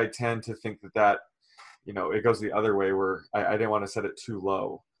upside, I tend to think that it goes the other way, where I didn't want to set it too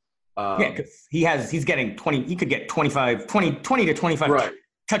low. Yeah, because he's getting 20. He could get 20 to 25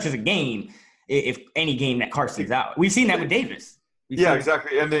 touches a game if any game that Carson's out. We've seen that with Davis. Yeah,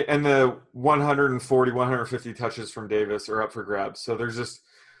 exactly. And the 140, 150 touches from Davis are up for grabs. So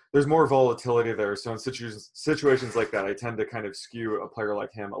there's more volatility there. So in situations like that, I tend to kind of skew a player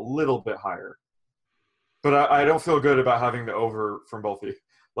like him a little bit higher. But I don't feel good about having the over from both of you.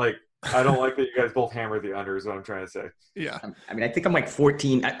 Like, I don't like that you guys both hammer the under is what I'm trying to say. Yeah. I mean, I think I'm like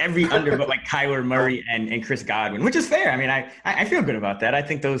 14 every under but like Kyler Murray and Chris Godwin, which is fair. I mean, I feel good about that. I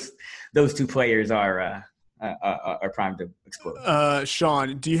think those two players are primed to explode.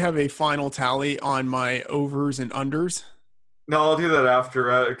 Sean, do you have a final tally on my overs and unders? No, I'll do that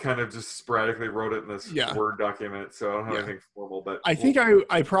after. I kind of just sporadically wrote it in this Word document, so I don't have anything formal. But I think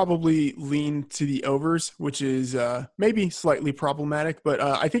I probably lean to the overs, which is maybe slightly problematic, but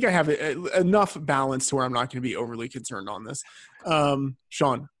I think I have enough balance to where I'm not going to be overly concerned on this.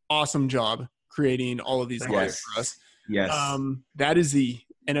 Sean, awesome job creating all of these lines for us. Yes. That is the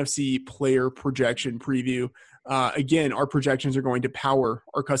NFC player projection preview. Again, our projections are going to power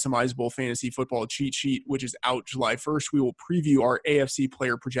our customizable fantasy football cheat sheet, which is out July 1st. We will preview our AFC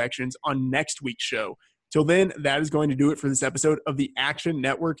player projections on next week's show. Till then, that is going to do it for this episode of the Action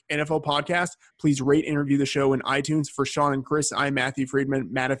Network NFL podcast. Please rate and review the show in iTunes. For Sean and Chris, I'm Matthew Friedman,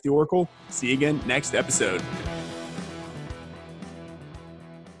 Matt F. the Oracle. See you again next episode.